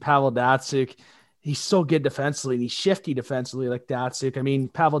mentioned, Pavel Datsyuk, he's so good defensively, and he's shifty defensively like Datsyuk. I mean,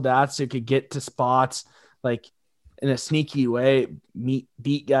 Pavel Datsyuk could get to spots like in a sneaky way,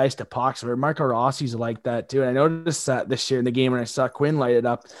 beat guys to pucks. Where Marco Rossi's like that too. And I noticed that this year in the game when I saw Quinn light it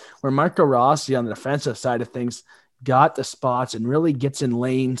up, where Marco Rossi on the defensive side of things got the spots and really gets in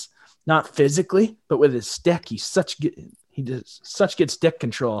lanes, not physically, but with his stick. He does such good stick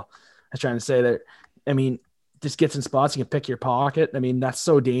control. I was trying to say that. I mean, just gets in spots, you can pick your pocket. I mean, that's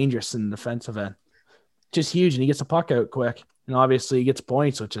so dangerous in the defensive end. Just huge, and he gets the puck out quick. And obviously he gets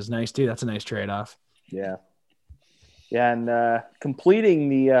points, which is nice too. That's a nice trade-off. Yeah. Yeah, and completing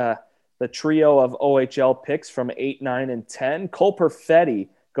the trio of OHL picks from 8, 9, and 10, Cole Perfetti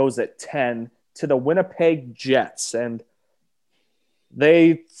goes at 10 to the Winnipeg Jets. And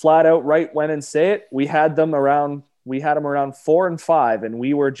they flat out went and say it. We had them around 4 and 5, and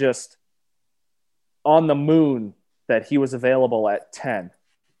we were just on the moon that he was available at 10.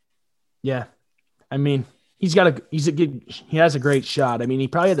 Yeah. I mean, he has a great shot. I mean, he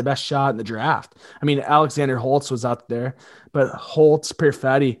probably had the best shot in the draft. I mean, Alexander Holtz was up there, but Holtz,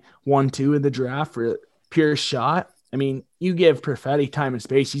 Perfetti, 1-2 in the draft for pure shot. I mean, you give Perfetti time and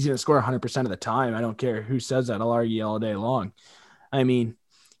space, he's going to score 100% of the time. I don't care who says that. I'll argue all day long. I mean,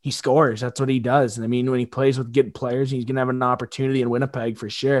 he scores. That's what he does. And I mean, when he plays with good players, he's going to have an opportunity in Winnipeg for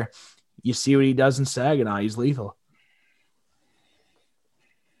sure. You see what he does in Saginaw. He's lethal.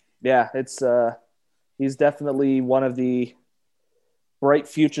 Yeah, he's definitely one of the bright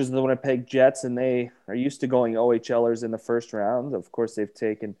futures of the Winnipeg Jets, and they are used to going OHLers in the first round. Of course, they've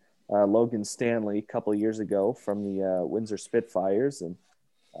taken Logan Stanley a couple of years ago from the Windsor Spitfires, and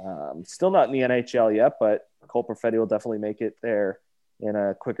still not in the NHL yet, but Cole Perfetti will definitely make it there in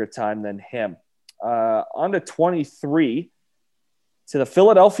a quicker time than him. On to 23 to the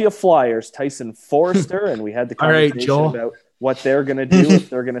Philadelphia Flyers, Tyson Forrester, and we had the conversation about what they're going to do,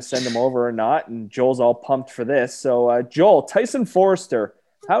 if they're going to send him over or not, and Joel's all pumped for this. So, Joel, Tyson Forrester,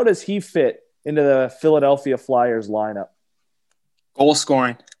 how does he fit into the Philadelphia Flyers lineup? Goal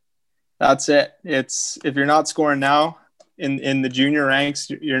scoring. That's it. It's if you're not scoring now in the junior ranks,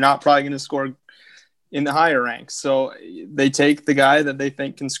 you're not probably going to score in the higher ranks. So they take the guy that they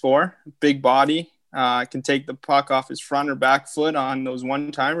think can score, big body, can take the puck off his front or back foot on those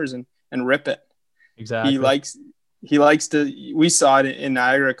one-timers and rip it. Exactly. He likes to – we saw it in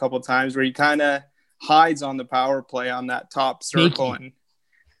Niagara a couple of times where he kind of hides on the power play on that top circle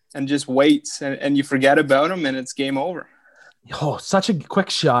and just waits, and you forget about him, and it's game over. Oh, such a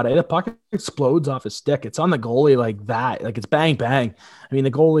quick shot. The puck explodes off his stick. It's on the goalie like that. Like, it's bang, bang. I mean, the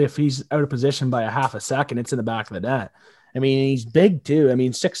goalie, if he's out of position by a half a second, it's in the back of the net. I mean, he's big too. I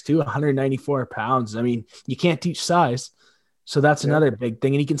mean, 6'2", 194 pounds. I mean, you can't teach size. So that's another big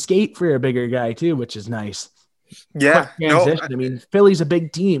thing. And he can skate for a bigger guy too, which is nice. Yeah. I mean, Philly's a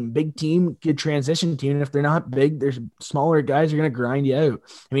big team, good transition team. And if they're not big, there's smaller guys are going to grind you out.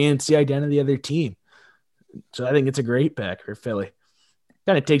 I mean, it's the identity of their team. So I think it's a great pick for Philly.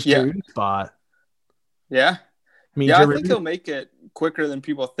 Kind of takes your spot. Yeah. I mean, I think he'll make it quicker than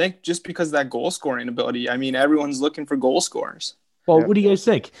people think just because of that goal scoring ability. I mean, everyone's looking for goal scorers. Well, what do you guys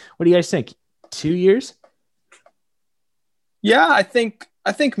think? 2 years? Yeah, I think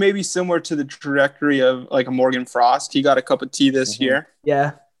maybe similar to the trajectory of like a Morgan Frost. He got a cup of tea this year.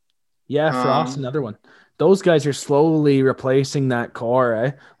 Yeah. Yeah, Frost, another one. Those guys are slowly replacing that core,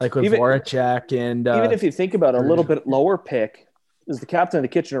 eh? Like with Voracek and even if you think about it, a little bit lower pick is the captain of the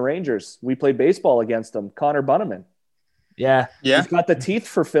Kitchener Rangers. We played baseball against him, Connor Bunneman. Yeah. He's got the teeth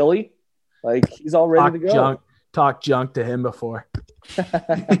for Philly. Like, he's all ready to go. Talk junk to him before.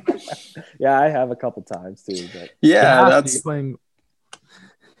 Yeah, I have a couple times too. But that's playing.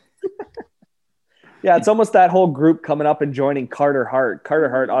 Yeah, it's almost that whole group coming up and joining Carter Hart. Carter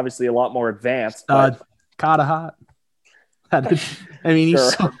Hart, obviously a lot more advanced. Carter Hart. I mean, he's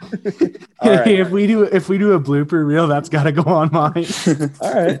sure. so... Right. If we do a blooper reel, that's got to go on mine.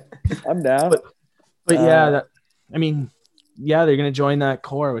 All right, I'm down. But they're going to join that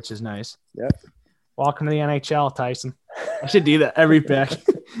core, which is nice. Yep. Welcome to the NHL, Tyson. I should do that every pick.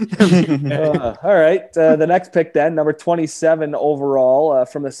 All right. The next pick then, number 27 overall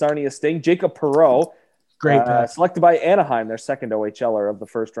from the Sarnia Sting, Jacob Perreault. Great pick. Selected by Anaheim, their second OHLer of the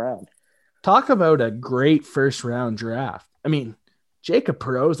first round. Talk about a great first round draft. I mean, Jacob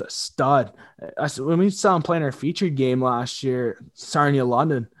Perreault's a stud. When we saw him playing our featured game last year, Sarnia,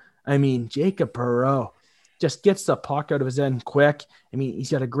 London, I mean, Jacob Perreault just gets the puck out of his end quick. I mean,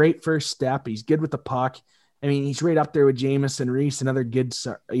 he's got a great first step. He's good with the puck. I mean, he's right up there with Jamison Reece, another good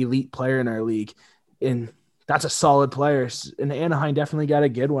elite player in our league. And that's a solid player. And Anaheim definitely got a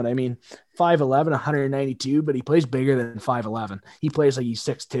good one. I mean, 5'11", 192, but he plays bigger than 5'11". He plays like he's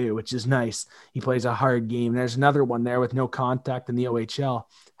 6'2", which is nice. He plays a hard game. There's another one there with no contact in the OHL.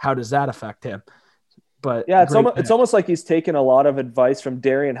 How does that affect him? But yeah, it's almost like he's taken a lot of advice from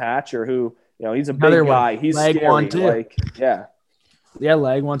Darian Hatcher, who, you know, he's a big guy. He's leg scary. One too.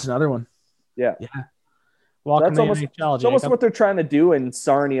 Leg wants another one. Yeah. Welcome to NHL, Jacob. It's almost what they're trying to do in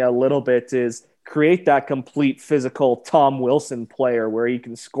Sarnia a little bit is create that complete physical Tom Wilson player where he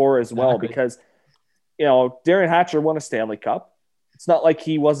can score as well. Because Darren Hatcher won a Stanley Cup. It's not like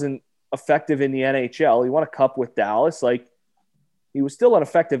he wasn't effective in the NHL. He won a cup with Dallas. Like, he was still an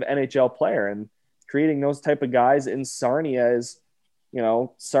effective NHL player, and creating those type of guys in Sarnia is,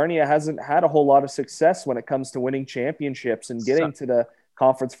 Sarnia hasn't had a whole lot of success when it comes to winning championships and getting to the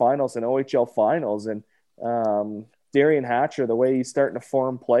conference finals and OHL finals. And Darian Hatcher, the way he's starting to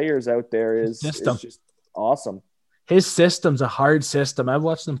form players out there is just awesome. His system's a hard system. I've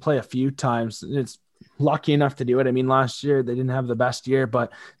watched them play a few times. It's lucky enough to do it. I mean, last year they didn't have the best year,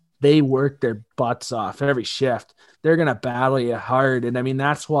 but they worked their butts off every shift. They're going to battle you hard. And I mean,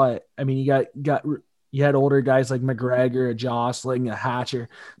 that's why, you had older guys like McGregor, a Jostling, a Hatcher.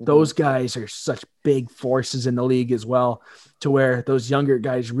 Those guys are such big forces in the league as well, to where those younger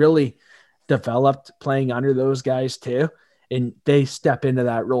guys really developed playing under those guys too. And they step into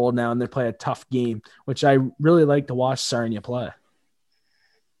that role now and they play a tough game, which I really like to watch Sarnia play.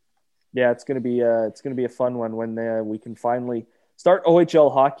 Yeah, it's going to be a fun one when we can finally start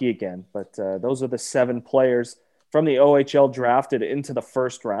OHL hockey again. But those are the 7 players from the OHL drafted into the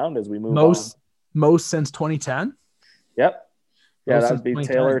first round as we move on. Most since 2010. Yep. Yeah, that would be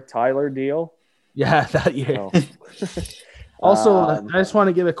Tyler deal. Yeah, that year. Oh. Also, I just want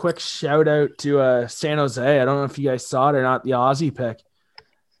to give a quick shout out to San Jose. I don't know if you guys saw it or not, the Aussie pick.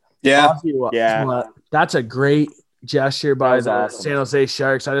 Yeah. That's a great gesture by the awesome. San Jose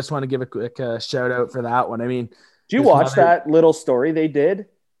Sharks. I just want to give a quick shout out for that one. I mean, did you watch that little story they did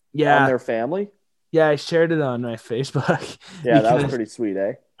on their family? Yeah, I shared it on my Facebook. Yeah, that was pretty sweet,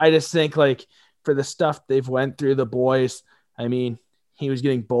 eh? I just think, like, for the stuff they've went through, the boys, I mean, he was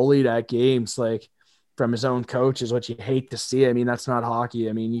getting bullied at games, like, from his own coaches, which you hate to see. I mean, that's not hockey.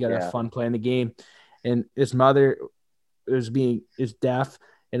 I mean, you got to have fun playing the game. And his mother is deaf.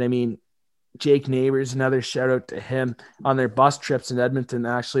 And I mean, Jake Neighbors, another shout out to him, on their bus trips in Edmonton,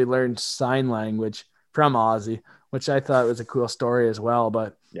 actually learned sign language from Aussie, which I thought was a cool story as well.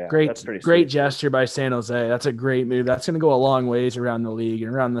 But great gesture by San Jose. That's a great move. That's going to go a long ways around the league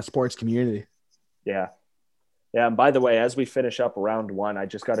and around the sports community. Yeah. Yeah. And by the way, as we finish up round 1, I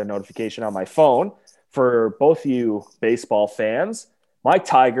just got a notification on my phone for both you baseball fans. My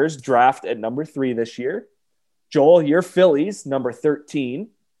Tigers draft at number 3 this year. Joel, your Phillies, number 13.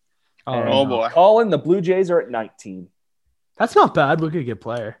 Oh boy. Colin, the Blue Jays are at 19. That's not bad. We're a good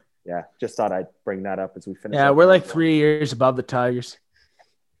player. Yeah. Just thought I'd bring that up as we finish. Yeah. We're like 3 years above the Tigers.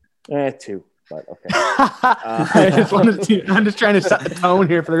 2. But okay. I'm just trying to set the tone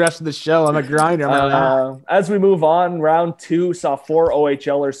here for the rest of the show. I'm a grinder. As we move on, round 2 saw 4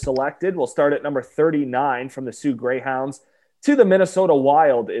 OHLers selected. We'll start at number 39 from the Sioux Greyhounds to the Minnesota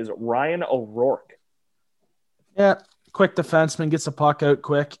Wild is Ryan O'Rourke. Yeah, quick defenseman, gets the puck out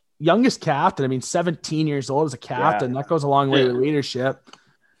quick. Youngest captain. I mean, 17 years old as a captain. That goes a long way with leadership.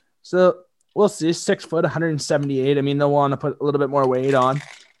 So we'll see. 6 foot, 178. I mean, they'll want to put a little bit more weight on,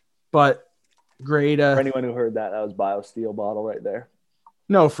 but great. For anyone who heard that was BioSteel bottle right there.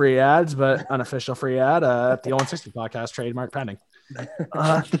 No free ads, but unofficial free ad at the 060 podcast, trademark pending.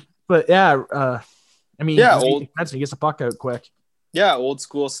 But yeah, I mean, old. He gets the puck out quick. Yeah, old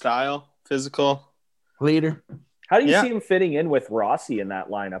school style, physical leader. How do you see him fitting in with Rossi in that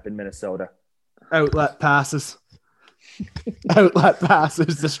lineup in Minnesota? Outlet passes. Outlet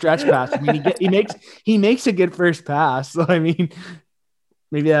passes, the stretch pass. I mean, he makes a good first pass. So I mean,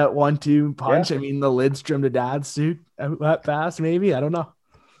 maybe that 1-2 punch. Yeah. I mean, the Lidstrom to Dad's suit outlet pass. Maybe, I don't know.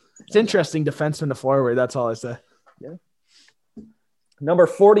 It's interesting, defenseman to forward. That's all I say. Yeah. Number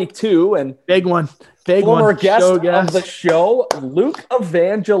 42 and big one. Former guest of the show, Luke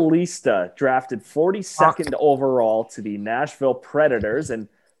Evangelista, drafted 42nd overall to the Nashville Predators, and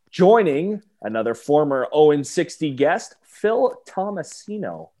joining another former 0-60 guest, Phil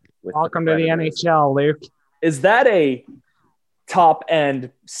Tomasino. Welcome to the NHL, Luke. Is that a top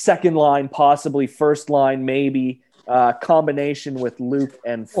end, second line, possibly first line, maybe combination with Luke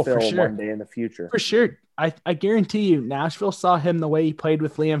and Phil one day in the future? For sure. I guarantee you, Nashville saw him the way he played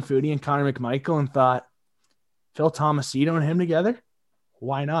with Liam Foudy and Connor McMichael and thought, Phil Tomasino and him together?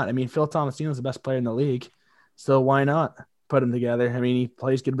 Why not? I mean, Phil Tomasino is the best player in the league, so why not put them together? I mean, he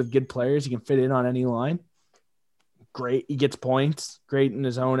plays good with good players. He can fit in on any line. Great. He gets points. Great in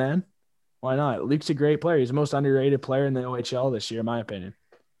his own end. Why not? Luke's a great player. He's the most underrated player in the OHL this year, in my opinion.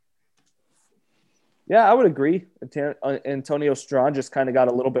 Yeah, I would agree. Antonio Strong just kind of got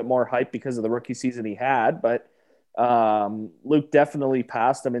a little bit more hype because of the rookie season he had, but Luke definitely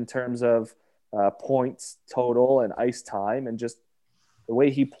passed him in terms of points total and ice time, and just the way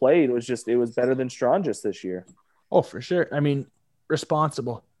he played was better than Strong just this year. Oh, for sure. I mean,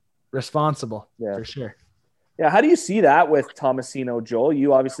 responsible. Yeah, for sure. Yeah, how do you see that with Tomasino, Joel?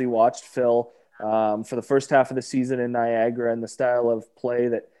 You obviously watched Phil for the first half of the season in Niagara and the style of play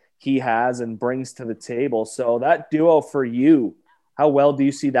that he has and brings to the table. So that duo for you, how well do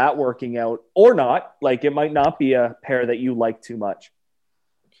you see that working out or not? Like, it might not be a pair that you like too much.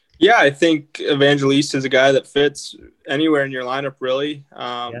 Yeah, I think Evangelista is a guy that fits anywhere in your lineup, really.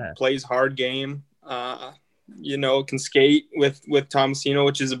 Plays hard game, can skate with Tomasino,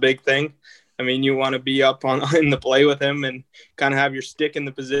 which is a big thing. I mean, you want to be up in the play with him and kind of have your stick in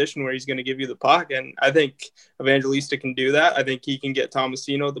the position where he's going to give you the puck. And I think Evangelista can do that. I think he can get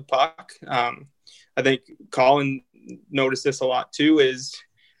Tomasino the puck. I think Colin noticed this a lot too, is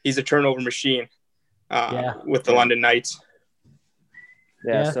he's a turnover machine with the London Knights.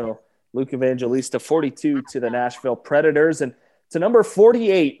 Yeah, so Luke Evangelista, 42 to the Nashville Predators, and to number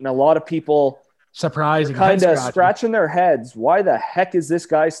 48. And a lot of people surprising, kind of scratching their heads. Why the heck is this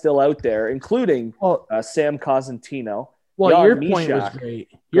guy still out there, including Sam Cosentino? Well, Jan your point was great.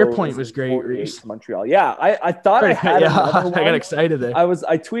 Your point was great, Reece. Montreal. Yeah, I thought I had another one. I got excited there. I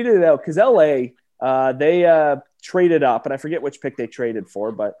tweeted it out because LA, they traded up, and I forget which pick they traded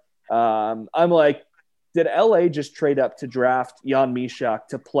for, but I'm like, did LA just trade up to draft Jan Mysak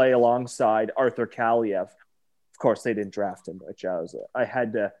to play alongside Arthur Kaliev? Of course, they didn't draft him, which I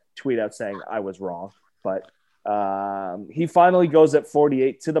had to tweet out saying I was wrong. But he finally goes at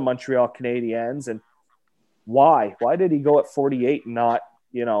 48 to the Montreal Canadiens. And why? Why did he go at 48 and not,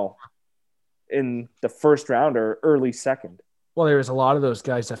 in the first round or early second? Well, there was a lot of those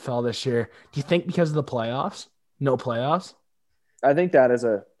guys that fell this year. Do you think because of the playoffs? No playoffs? I think that is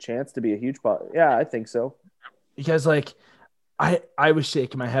a chance to be a huge part. Yeah, I think so. Because, I was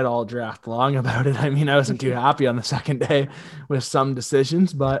shaking my head all draft long about it. I mean, I wasn't too happy on the second day with some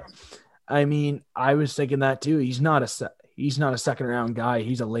decisions, but I mean, I was thinking that too. He's not a second round guy.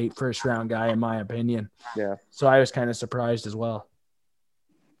 He's a late first round guy, in my opinion. Yeah. So I was kind of surprised as well.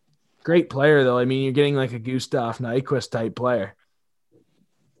 Great player, though. I mean, you're getting like a Gustav Nyquist type player.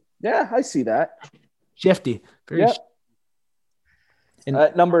 Yeah, I see that. Shifty. Very yep.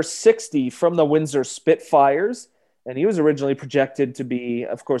 At number 60 from the Windsor Spitfires, and he was originally projected to be,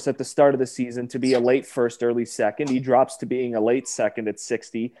 of course, at the start of the season, to be a late first, early second. He drops to being a late second at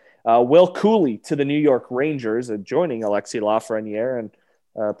 60. Will Cooley to the New York Rangers, joining Alexis Lafreniere, and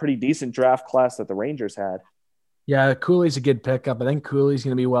a pretty decent draft class that the Rangers had. Yeah, Cooley's a good pickup. I think Cooley's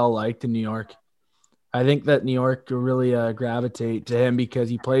going to be well-liked in New York. I think that New York will really gravitate to him because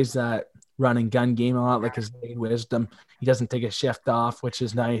he plays that run and gun game a lot, like his wisdom. He doesn't take a shift off, which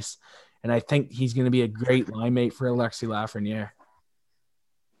is nice. And I think he's going to be a great line mate for Alexis Lafreniere.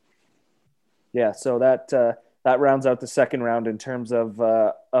 Yeah, so that rounds out the second round in terms of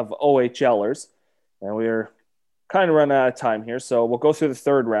OHLers. And we're kind of running out of time here. So we'll go through the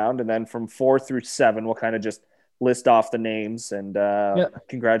third round, and then from 4 through 7, we'll kind of just list off the names and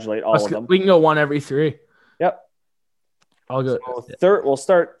congratulate all of them. We can go one every 3. Yep. I'll go. So we'll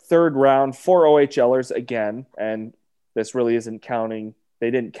start third round, 4 OHLers again, and this really isn't counting. They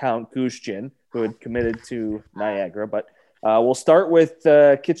didn't count Gushchin, who had committed to Niagara, but we'll start with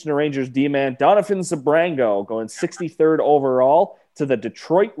Kitchener Rangers D-man Donovan Zabrango going 63rd overall to the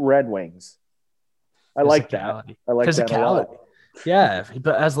Detroit Red Wings. I like that. I like that a lot. Yeah,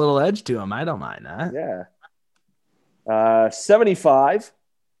 but has a little edge to him. I don't mind that. Yeah. 75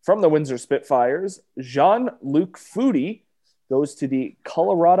 from the Windsor Spitfires, Jean-Luc Foudy goes to the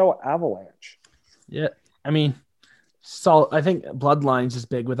Colorado Avalanche. Yeah, I mean, so I think Bloodlines is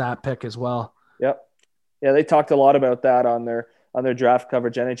big with that pick as well. Yep. Yeah, they talked a lot about that on their draft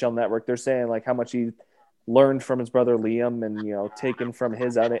coverage, NHL Network. They're saying like how much he learned from his brother Liam and, taken from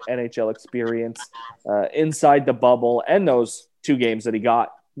his NHL experience inside the bubble and those 2 games that he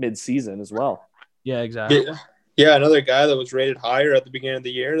got mid-season as well. Yeah, exactly. Yeah, another guy that was rated higher at the beginning of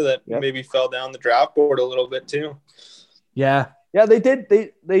the year that maybe fell down the draft board a little bit too. Yeah. Yeah, they did.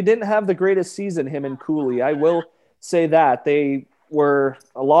 They didn't have the greatest season, him and Cooley. I will say that. They were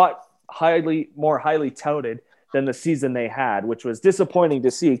a lot more highly touted than the season they had, which was disappointing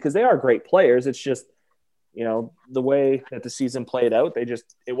to see because they are great players. It's just, the way that the season played out,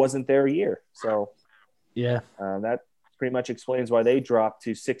 it wasn't their year. So yeah, that pretty much explains why they dropped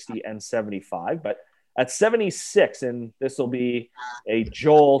to 60 and 75. But at 76, and this will be a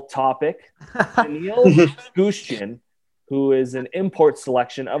Joel topic, Daniil Gushchin, who is an import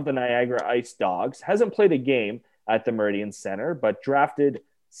selection of the Niagara Ice Dogs, hasn't played a game at the Meridian Center, but drafted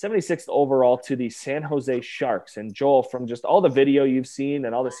 76th overall to the San Jose Sharks. And Joel, from just all the video you've seen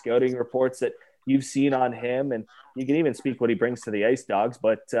and all the scouting reports that you've seen on him, and you can even speak what he brings to the Ice Dogs,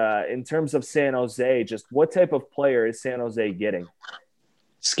 but in terms of San Jose, just what type of player is San Jose getting?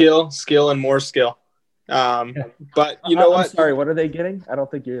 Skill, and more skill. But you know what? I'm sorry, what are they getting? I don't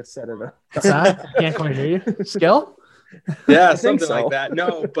think you said it. What's that? Can't quite hear you. Skill? Yeah, think something so. like that.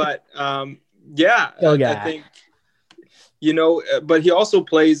 No, but yeah, Skill I guy. think, but he also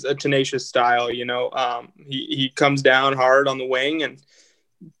plays a tenacious style. He comes down hard on the wing,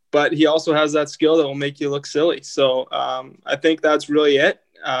 but he also has that skill that will make you look silly. So I think that's really it.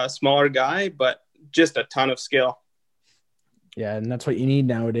 Smaller guy, but just a ton of skill. Yeah, and that's what you need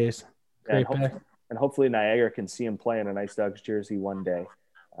nowadays. Great pick. And hopefully Niagara can see him play in an Ice Dogs jersey one day.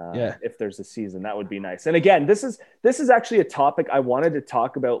 If there's a season, that would be nice. And again, this is actually a topic I wanted to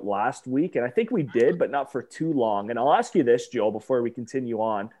talk about last week, and I think we did, but not for too long. And I'll ask you this, Joel, before we continue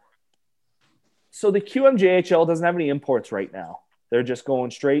on. So the QMJHL doesn't have any imports right now. They're just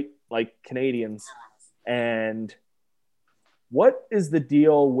going straight like Canadians. And what is the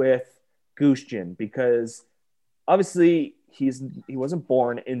deal with Gushchin? Because obviously he wasn't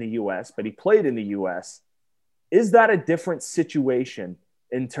born in the U.S., but he played in the U.S. Is that a different situation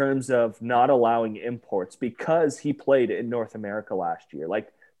in terms of not allowing imports because he played in North America last year? Like,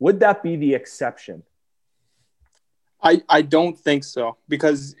 would that be the exception? I don't think so,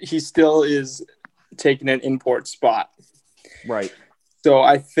 because he still is taking an import spot. Right. So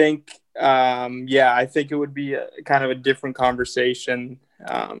I think, I think it would be kind of a different conversation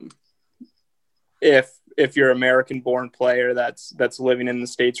if you're an American-born player that's living in the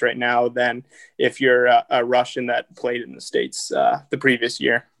States right now than if you're a Russian that played in the States the previous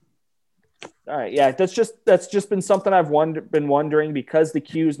year. All right. Yeah, that's just been something I've been wondering, because the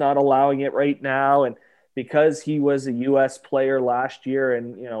Q's not allowing it right now, and because he was a U.S. player last year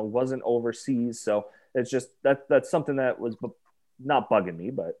and wasn't overseas. So it's just that's something that was not bugging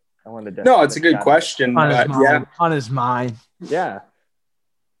me, but I wanted to. No, it's a good question. On his mind. Yeah.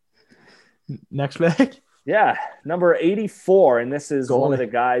 Next pick. Yeah, number 84, and this is one of the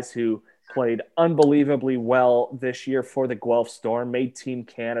guys who played unbelievably well this year for the Guelph Storm, made Team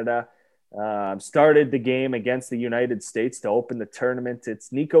Canada, started the game against the United States to open the tournament.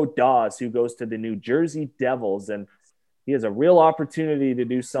 It's Nico Dawes, who goes to the New Jersey Devils, and he has a real opportunity to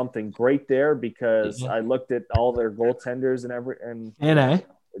do something great there, because I looked at all their goaltenders and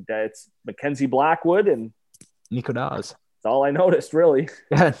it's Mackenzie Blackwood and Nico Dawes. That's all I noticed, really.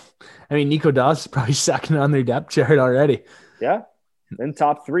 Yeah. I mean, Nico Dawes is probably second on their depth chart already. Yeah. In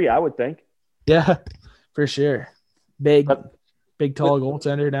top 3, I would think. Yeah, for sure. Big, tall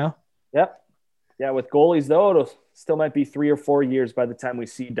goaltender now. Yep. Yeah, with goalies, though, it'll still might be 3 or 4 years by the time we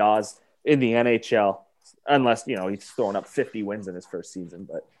see Dawes in the NHL, unless, he's throwing up 50 wins in his first season.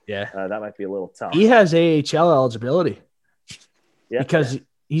 But that might be a little tough. He has AHL eligibility because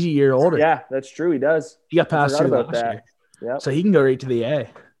he's a year older. Yeah, that's true. He does. He got passed through about last that. year. Yep. So he can go right to the A.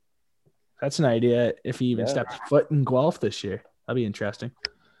 That's an idea if he even steps foot in Guelph this year. That'd be interesting.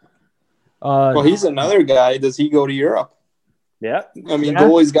 Well, he's another guy. Does he go to Europe? Yeah. I mean,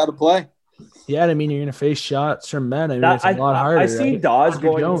 goalie's got to play. Yeah, I mean, you're going to face shots from men. I mean, it's a lot harder. I see Dawes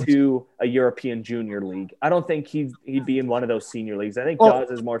going Jones. to a European junior league. I don't think he'd be in one of those senior leagues. I think Dawes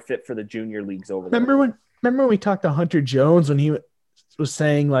is more fit for the junior leagues over there. Remember when we talked to Hunter Jones when he was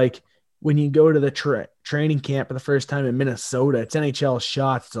saying, like, when you go to the training camp for the first time in Minnesota, it's NHL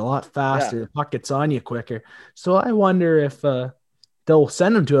shots. It's a lot faster. The puck gets on you quicker. So I wonder if they'll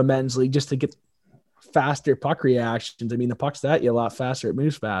send him to a men's league just to get faster puck reactions. I mean, the puck's at you a lot faster. It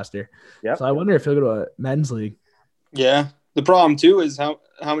moves faster. Yep. So I wonder if he'll go to a men's league. Yeah. The problem, too, is how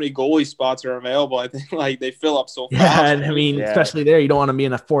many goalie spots are available. I think, like, they fill up so fast. Yeah, and I mean, especially there, you don't want to be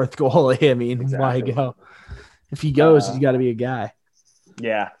in a fourth goalie. I mean, why go? If he goes, he's got to be a guy.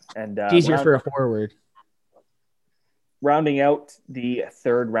 Yeah, and it's easier for a forward. Rounding out the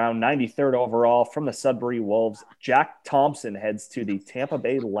third round, 93rd overall from the Sudbury Wolves, Jack Thompson heads to the Tampa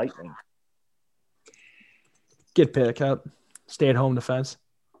Bay Lightning. Good pickup. Stay-at-home defense.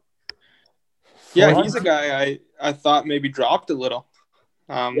 Yeah, he's a guy I thought maybe dropped a little.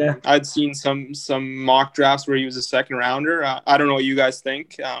 I'd seen some mock drafts where he was a second rounder. I don't know what you guys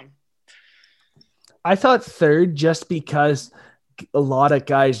think. I thought third just because a lot of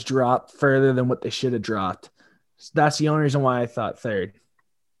guys dropped further than what they should have dropped. So that's the only reason why I thought third.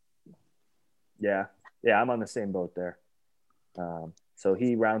 Yeah, I'm on the same boat there. So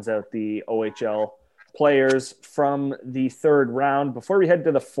he rounds out the OHL players from the third round. Before we head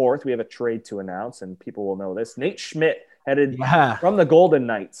to the fourth, we have a trade to announce, and people will know this. Nate Schmidt headed from the Golden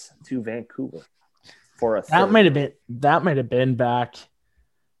Knights to Vancouver for a third. That might have been back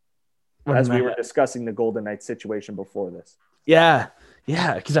as we were discussing the Golden Knights situation before this. Yeah,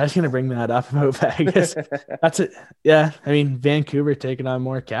 because I was going to bring that up about Vegas. That's it. Yeah, I mean, Vancouver taking on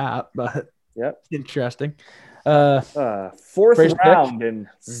more cap, but interesting. Fourth First round, and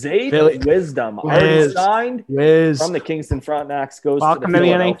Zayd Philly. Wisdom already signed from the Kingston Frontenacs. Goes Welcome to to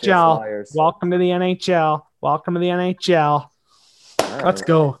the the Philadelphia NHL. Flyers. Welcome to the NHL. Welcome to the NHL. Let's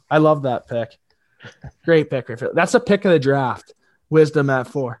go. I love that pick. Great pick. That's a pick of the draft. Wisdom at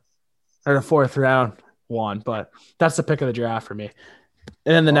 4 or the 4th round one, but that's the pick of the draft for me.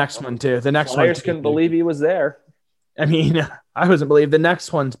 And then the next one too. The next Flyers one couldn't believe he was there. I mean, I wasn't believe the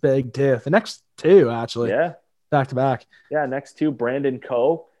next one's big too. The next two actually. Yeah. Back to back. Yeah, next two, Brandon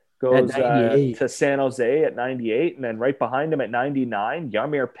Coe goes to San Jose at 98, and then right behind him at 99,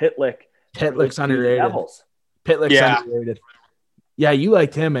 Yarmir Pitlick. Pitlick's underrated. Pitlick's underrated. Yeah, you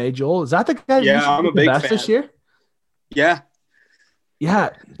liked him, eh, Joel? Is that the guy? Yeah, I'm a big fan this year. Yeah,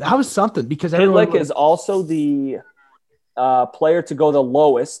 that was something because Pitlick is also the player to go the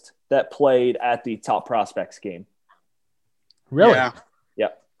lowest that played at the top prospects game. Really? Yeah.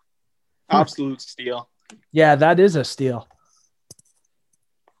 Yep. Absolute steal. Yeah, that is a steal.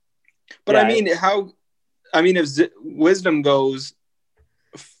 But if Wisdom goes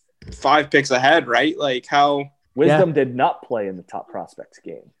 5 picks ahead, right? Like how Wisdom did not play in the top prospects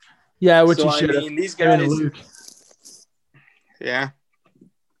game. Yeah, which you should have. These guys. Yeah.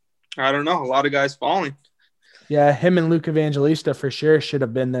 I don't know. A lot of guys falling. Yeah, him and Luke Evangelista for sure should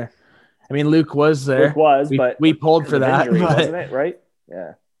have been there. I mean, Luke was there. But we pulled for that, injury, wasn't it? Right?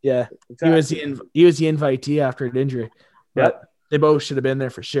 Yeah. Yeah, exactly. He was the invitee after an injury. But they both should have been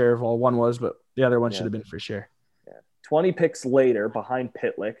there for sure. Well, one was, but the other one should have been for sure. Yeah. 20 picks later, behind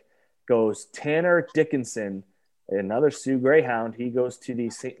Pitlick, goes Tanner Dickinson, another Sioux Greyhound. He goes to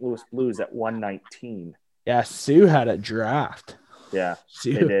the St. Louis Blues at 119. Yeah, Sioux had a draft. Yeah,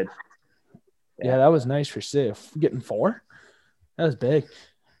 Sioux. they did. Yeah, that was nice for Sioux. Getting 4? That was big.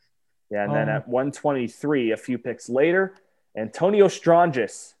 Yeah, and then at 123, a few picks later, Antonio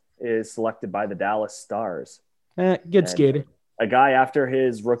Strangis is selected by the Dallas Stars. Good skater. A guy after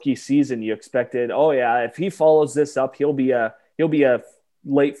his rookie season, you expected, if he follows this up, he'll be a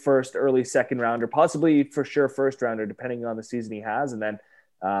late first, early second rounder, possibly for sure first rounder, depending on the season he has. And then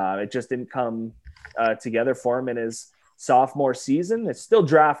it just didn't come together for him in his sophomore season. It's still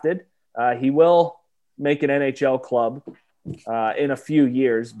drafted. He will make an NHL club in a few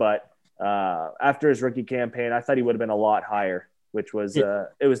years, but after his rookie campaign, I thought he would have been a lot higher, which was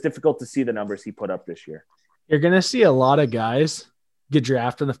it was difficult to see the numbers he put up this year. You're going to see a lot of guys get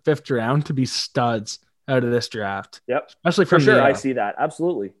drafted in the 5th round to be studs out of this draft. Yep. Especially from for sure. I see that.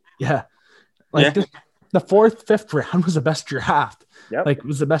 Absolutely. Yeah. The 4th, 5th round was the best draft. Yep. It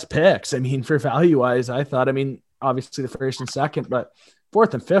was the best picks. I mean, for value wise, I thought, obviously the 1st and 2nd, but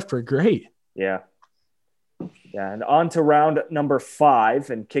 4th and 5th were great. Yeah. Yeah. And on to round number 5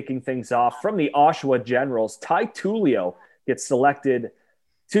 and kicking things off from the Oshawa Generals, Ty Tullio gets selected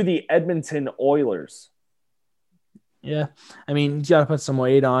to the Edmonton Oilers. Yeah. He's got to put some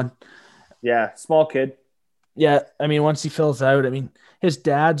weight on. Yeah. Small kid. Yeah. Once he fills out, his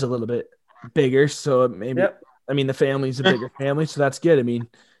dad's a little bit bigger. So maybe, the family's a bigger family. So that's good.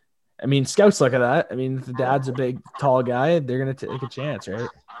 Scouts look at that. If the dad's a big, tall guy, they're going to take a chance, right?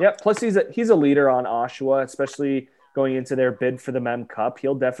 Yeah. Plus he's a leader on Oshawa, especially going into their bid for the Mem Cup.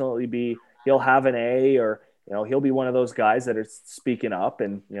 He'll have an A, or, he'll be one of those guys that are speaking up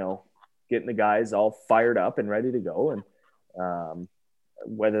and, getting the guys all fired up and ready to go. And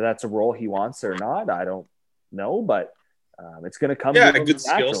whether that's a role he wants or not, I don't know, but it's going to come. Yeah, a good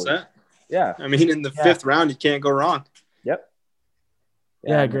skill set. Yeah. In the 5th round, you can't go wrong. Yep.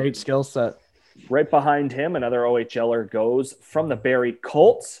 Yeah, great skill set. Right behind him, another OHLer goes from the Barrie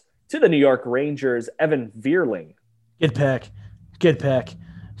Colts to the New York Rangers, Evan Vierling. Good pick.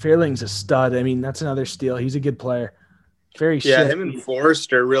 Vierling's a stud. That's another steal. He's a good player. Him and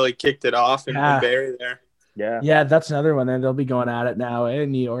Forrester really kicked it off in Barrie there. Yeah, that's another one. And they'll be going at it now,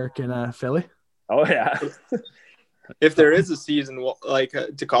 New York and Philly. Oh yeah. If there is a season,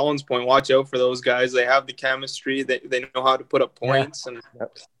 to Colin's point, watch out for those guys. They have the chemistry. They know how to put up points.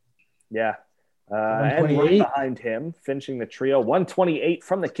 Yeah. And right behind him, finishing the trio, 128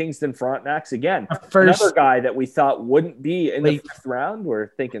 from the Kingston Frontenacs. Again, another guy that we thought wouldn't be in the 5th round. We're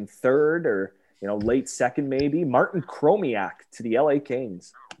thinking 3rd or late 2nd maybe. Martin Chromiak to the LA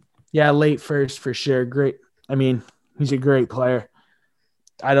Kings. Yeah, late 1st for sure. Great. He's a great player.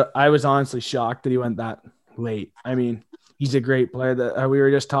 I was honestly shocked that he went that late. He's a great player. That we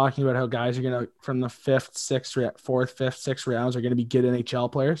were just talking about how guys are going to, from the 5th, 6th, 4th, 5th, 6th rounds, are going to be good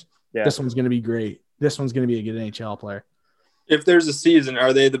NHL players. Yeah. This one's going to be great. This one's going to be a good NHL player. If there's a season,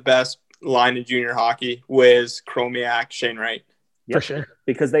 are they the best line in junior hockey? Wiz, Chromiak, Shane Wright? Yep. For sure.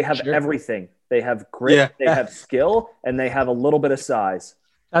 Because they have everything. They have grit, they have skill, and they have a little bit of size.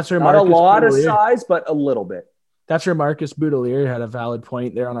 That's where not a lot of size, but a little bit. that's where Marcus Boudelier had a valid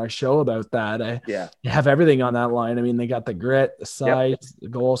point there on our show about that. Yeah. They have everything on that line. I mean, they got the grit, the size, the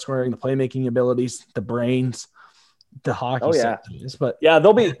goal scoring, the playmaking abilities, the brains, the hockey. Oh, yeah. But yeah,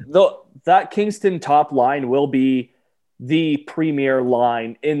 that Kingston top line will be the premier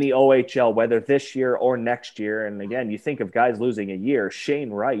line in the OHL, whether this year or next year. And again, you think of guys losing a year. Shane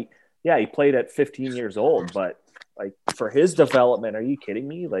Wright, yeah, he played at 15 years old, but like for his development, are you kidding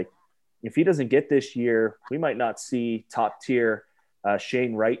me? Like if he doesn't get this year, we might not see top tier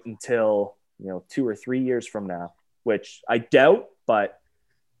Shane Wright until 2 or 3 years from now, which I doubt. But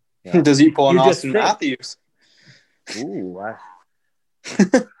does he pull an Austin Matthews? Ooh,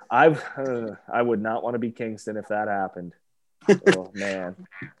 I would not want to be Kingston if that happened. Oh man,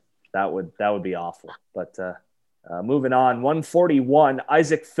 that would be awful. But moving on, 141,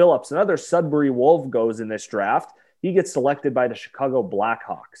 Isaac Phillips, another Sudbury Wolf, goes in this draft. He gets selected by the Chicago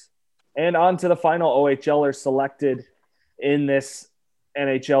Blackhawks. And on to the final OHLer selected in this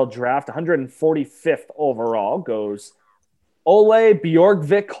NHL draft, 145th overall goes Ole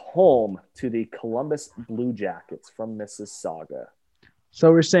Bjorgvik-Holm to the Columbus Blue Jackets from Mississauga.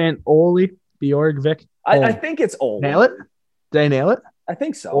 So we're saying Ole Bjorgvik. I think it's Ole. Nail it? Did I nail it? I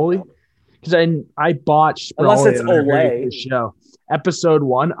think so. Ole? Because I botched. Unless it's Ole. Show. Episode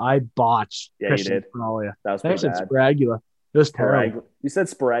 1, I botched. Yeah, Christian you did. Spragulia. That was pretty bad. Spragulia. It was terrible. You said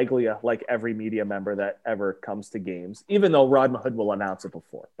Spragulia like every media member that ever comes to games, even though Rod Mahood will announce it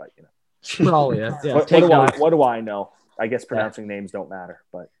before. But Spragulia. Yeah. What do I know? I guess pronouncing names don't matter.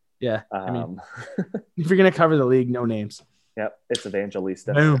 But yeah, I mean, if you're gonna cover the league, no names. Yep, it's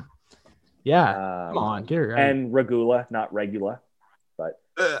Evangelista. Boom. Yeah, come on, get it right. And Regula, not Regula. But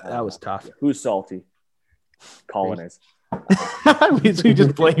that was tough. Who's salty? Colin is. We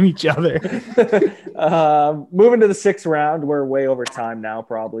just blame each other. Moving to the 6th round, we're way over time now,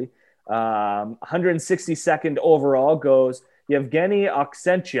 probably. 162nd overall goes Yevgeny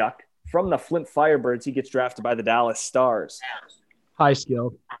Oksentchuk from the Flint Firebirds. He gets drafted by the Dallas Stars. High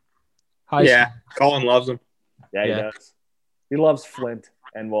skilled. Colin loves him. Yeah, he does. He loves Flint,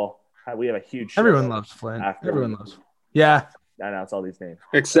 and we have a huge. Everyone loves Flint. Everyone loves. Yeah, I announce all these names,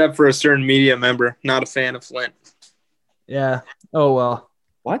 except for a certain media member, not a fan of Flint. Yeah. Oh well.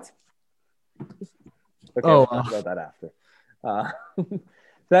 What? Okay, we'll talk about that after.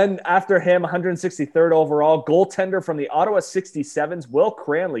 Then after him, 163rd overall, goaltender from the Ottawa 67s, Will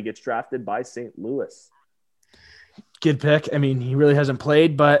Cranley gets drafted by St. Louis. Good pick. I mean, he really hasn't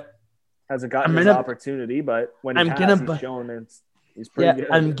played, but hasn't gotten his opportunity. But when he's shown he's pretty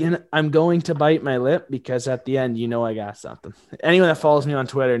good. I'm going to bite my lip because at the end, I got something. Anyone that follows me on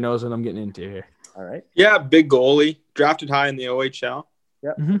Twitter knows what I'm getting into here. All right. Yeah, big goalie, drafted high in the OHL.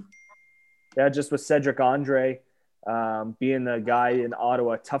 Yep. Mm-hmm. Yeah, just with Cedric Andre being the guy in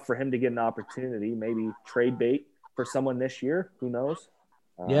Ottawa, tough for him to get an opportunity. Maybe trade bait for someone this year. Who knows?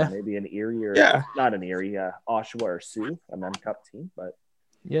 Maybe an Erie or not an Erie, Oshawa or Sioux, a Mem Cup team. But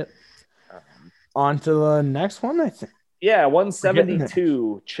yep. On to the next one, I think. Yeah,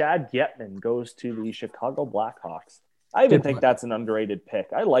 172. Chad Yetman goes to the Chicago Blackhawks. I even think that's an underrated pick.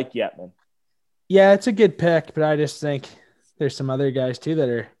 I like Yetman. Yeah, it's a good pick, but I just think there's some other guys too that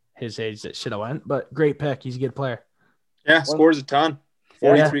are his age that should have went. But great pick. He's a good player. Yeah, scores a ton.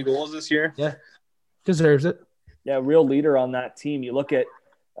 43 goals this year. Yeah, deserves it. Yeah, real leader on that team. You look at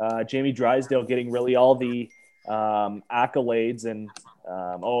Jamie Drysdale getting really all the accolades and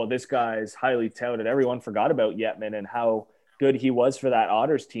this guy's highly touted. Everyone forgot about Yetman and how good he was for that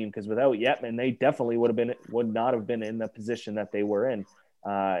Otters team, because without Yetman, they definitely would not have been in the position that they were in.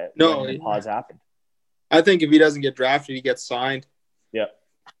 When the pause happened. I think if he doesn't get drafted, he gets signed. Yep.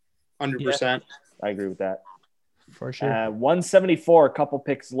 100%. I agree with that. For sure. 174, a couple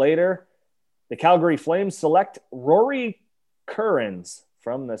picks later, the Calgary Flames select Rory Currens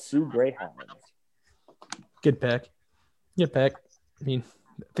from the Sioux Greyhounds. Good pick. I mean,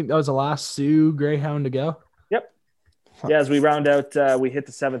 I think that was the last Sioux Greyhound to go. Yep. Yeah, as we round out, we hit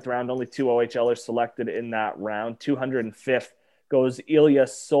the 7th round. Only 2 OHLers selected in that round. 205th goes Ilya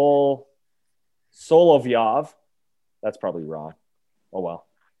Solovyov. That's probably wrong. Oh, well.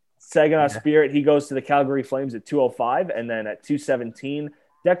 Saginaw Spirit, he goes to the Calgary Flames at 205. And then at 217,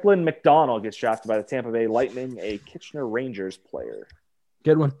 Declan McDonald gets drafted by the Tampa Bay Lightning, a Kitchener Rangers player.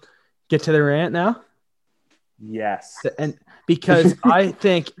 Good one. Get to the rant now? Yes. And because I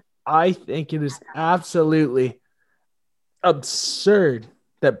think it is absolutely absurd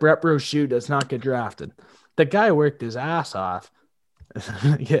that Brett Brochu does not get drafted. The guy worked his ass off.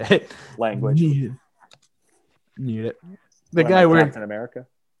 Language. Need it. The guy worked in America.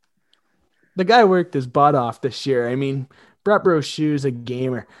 The guy worked his butt off this year. I mean, Brett Brochu is a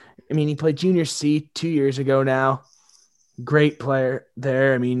gamer. I mean, he played Junior C 2 years ago now. Great player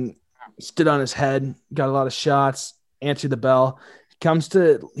there. I mean, stood on his head, got a lot of shots, answered the bell. He comes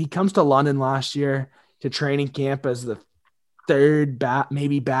to London last year to training camp as the third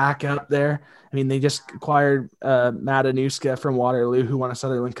back up there. I mean, they just acquired Matanuska from Waterloo, who won a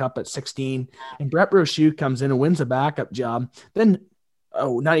Sutherland Cup at 16. And Brett Brochu comes in and wins a backup job. Then,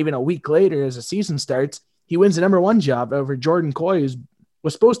 not even a week later, as the season starts, he wins the number 1 job over Jordan Coy, who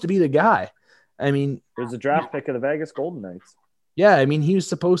was supposed to be the guy. I mean, it was a draft pick of the Vegas Golden Knights. Yeah, I mean, he was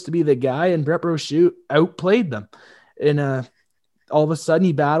supposed to be the guy, and Brett Brochu outplayed them. And all of a sudden,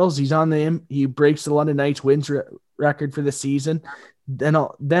 he battles. He's on he breaks the London Knights wins record for the season. Then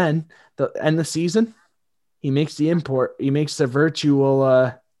the end of the season, he makes the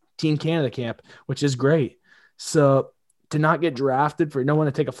virtual Team Canada camp, which is great. So to not get drafted, for no one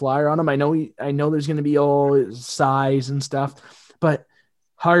to take a flyer on him, I know there's going to be all size and stuff, but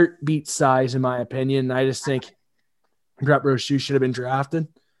heart beats size in my opinion. I just think Brett Brochu should have been drafted.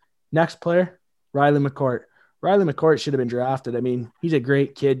 Next player, Riley McCourt. Riley McCourt should have been drafted. I mean, he's a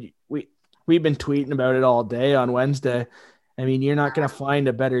great kid. We've been tweeting about it all day on Wednesday. I mean, you're not going to find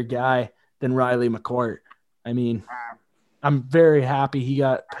a better guy than Riley McCourt. I mean, I'm very happy he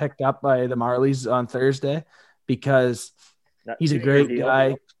got picked up by the Marlies on Thursday because he's a great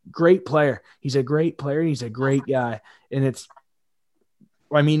guy, great player. He's a great player. He's a great guy. And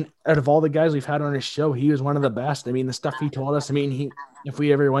I mean, out of all the guys we've had on his show, he was one of the best. I mean, the stuff he told us, I mean, if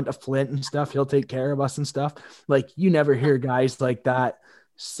we ever went to Flint and stuff, he'll take care of us and stuff. Like, you never hear guys like that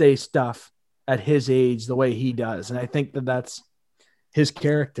say stuff at his age the way he does. And I think that's his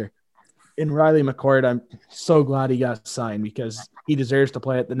character. And Riley McCourt, I'm so glad he got signed because he deserves to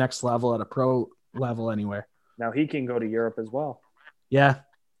play at the next level, at a pro level anywhere. Now he can go to Europe as well. Yeah.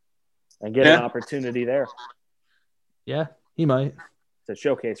 And get an opportunity there. Yeah, he might. It's a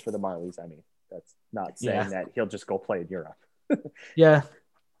showcase for the Marlies. I mean, that's not saying that he'll just go play in Europe. Yeah.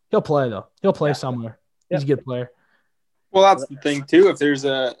 He'll play, though. He'll play somewhere. He's a good player. Well, that's the thing, too. If there's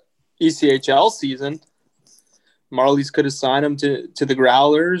a ECHL season, Marlies could assign him to the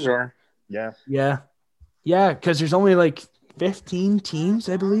Growlers or – Yeah, because there's only like 15 teams,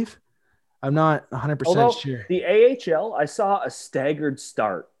 I believe. I'm not 100% sure. The AHL, I saw a staggered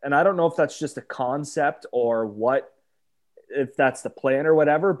start, and I don't know if that's just a concept or what, if that's the plan or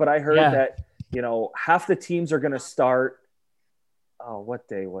whatever, but I heard that, half the teams are going to start, what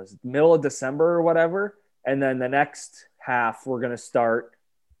day was it? Middle of December or whatever, and then the next half we're going to start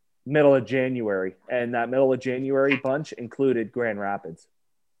middle of January, and that middle of January bunch included Grand Rapids.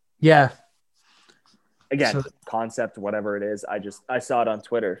 Yeah. Again, concept, whatever it is. I saw it on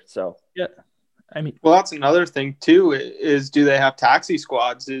Twitter. So yeah, I mean, well, that's another thing too. Is do they have taxi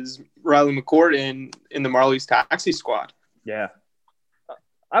squads? Is Riley McCourt in the Marlies taxi squad? Yeah,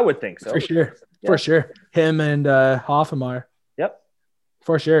 I would think so for sure. Yeah. For sure, him and Hoffenmeier. Yep,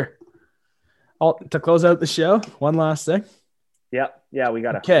 for sure. To close out the show, one last thing. Yeah, we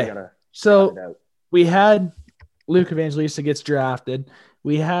gotta. Okay, we gotta so we had Luke Evangelista gets drafted.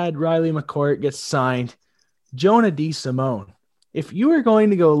 We had Riley McCourt get signed. Jonah DeSimone, if you were going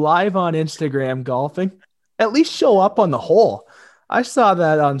to go live on Instagram golfing, at least show up on the hole. I saw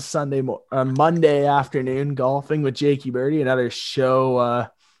that on Monday afternoon golfing with Jakey Birdie, another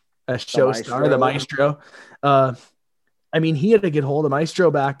star, the Maestro. I mean, he had a good hole. The Maestro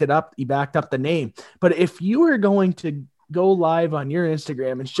backed it up. He backed up the name. But if you were going to go live on your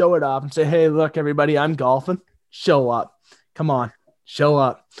Instagram and show it off and say, hey, look, everybody, I'm golfing, show up. Come on, show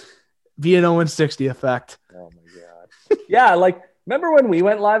up. Be an 0-60 effect. Oh, my God. Yeah, like, remember when we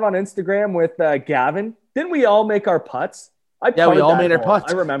went live on Instagram with Gavin? Didn't we all make our putts? We all made our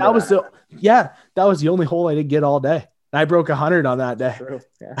putts. I remember that was the only hole I did get all day. I broke 100 on that day. True.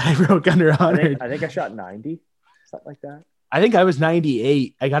 Yeah. I broke under 100. I think I shot 90, something like that. I think I was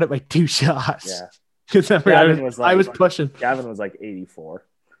 98. I got it by 2 shots. Yeah. Because I was pushing. Gavin was like 84.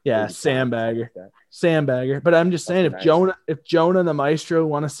 Yeah, sandbagger. But I'm just saying, if Jonah and the Maestro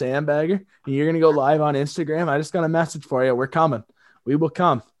want a sandbagger, and you're gonna go live on Instagram, I just got a message for you. We're coming. We will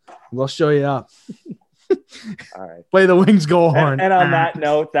come. We'll show you up. All right. Play the Wings goal horn. And on that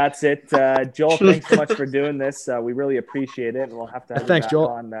note, that's it. Joel, thanks so much for doing this. We really appreciate it, and we'll have to have thanks, Joel.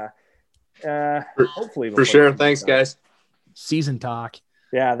 On. Hopefully, for sure. Thanks, guys. Season talk.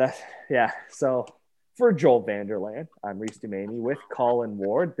 Yeah. So. For Joel Vanderlaan, I'm Reece Dumaney with Colin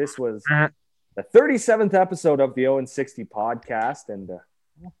Ward. This was the 37th episode of the 0-60 podcast, and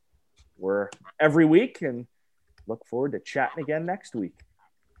we're every week, and look forward to chatting again next week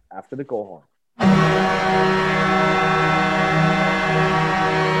after the goal horn.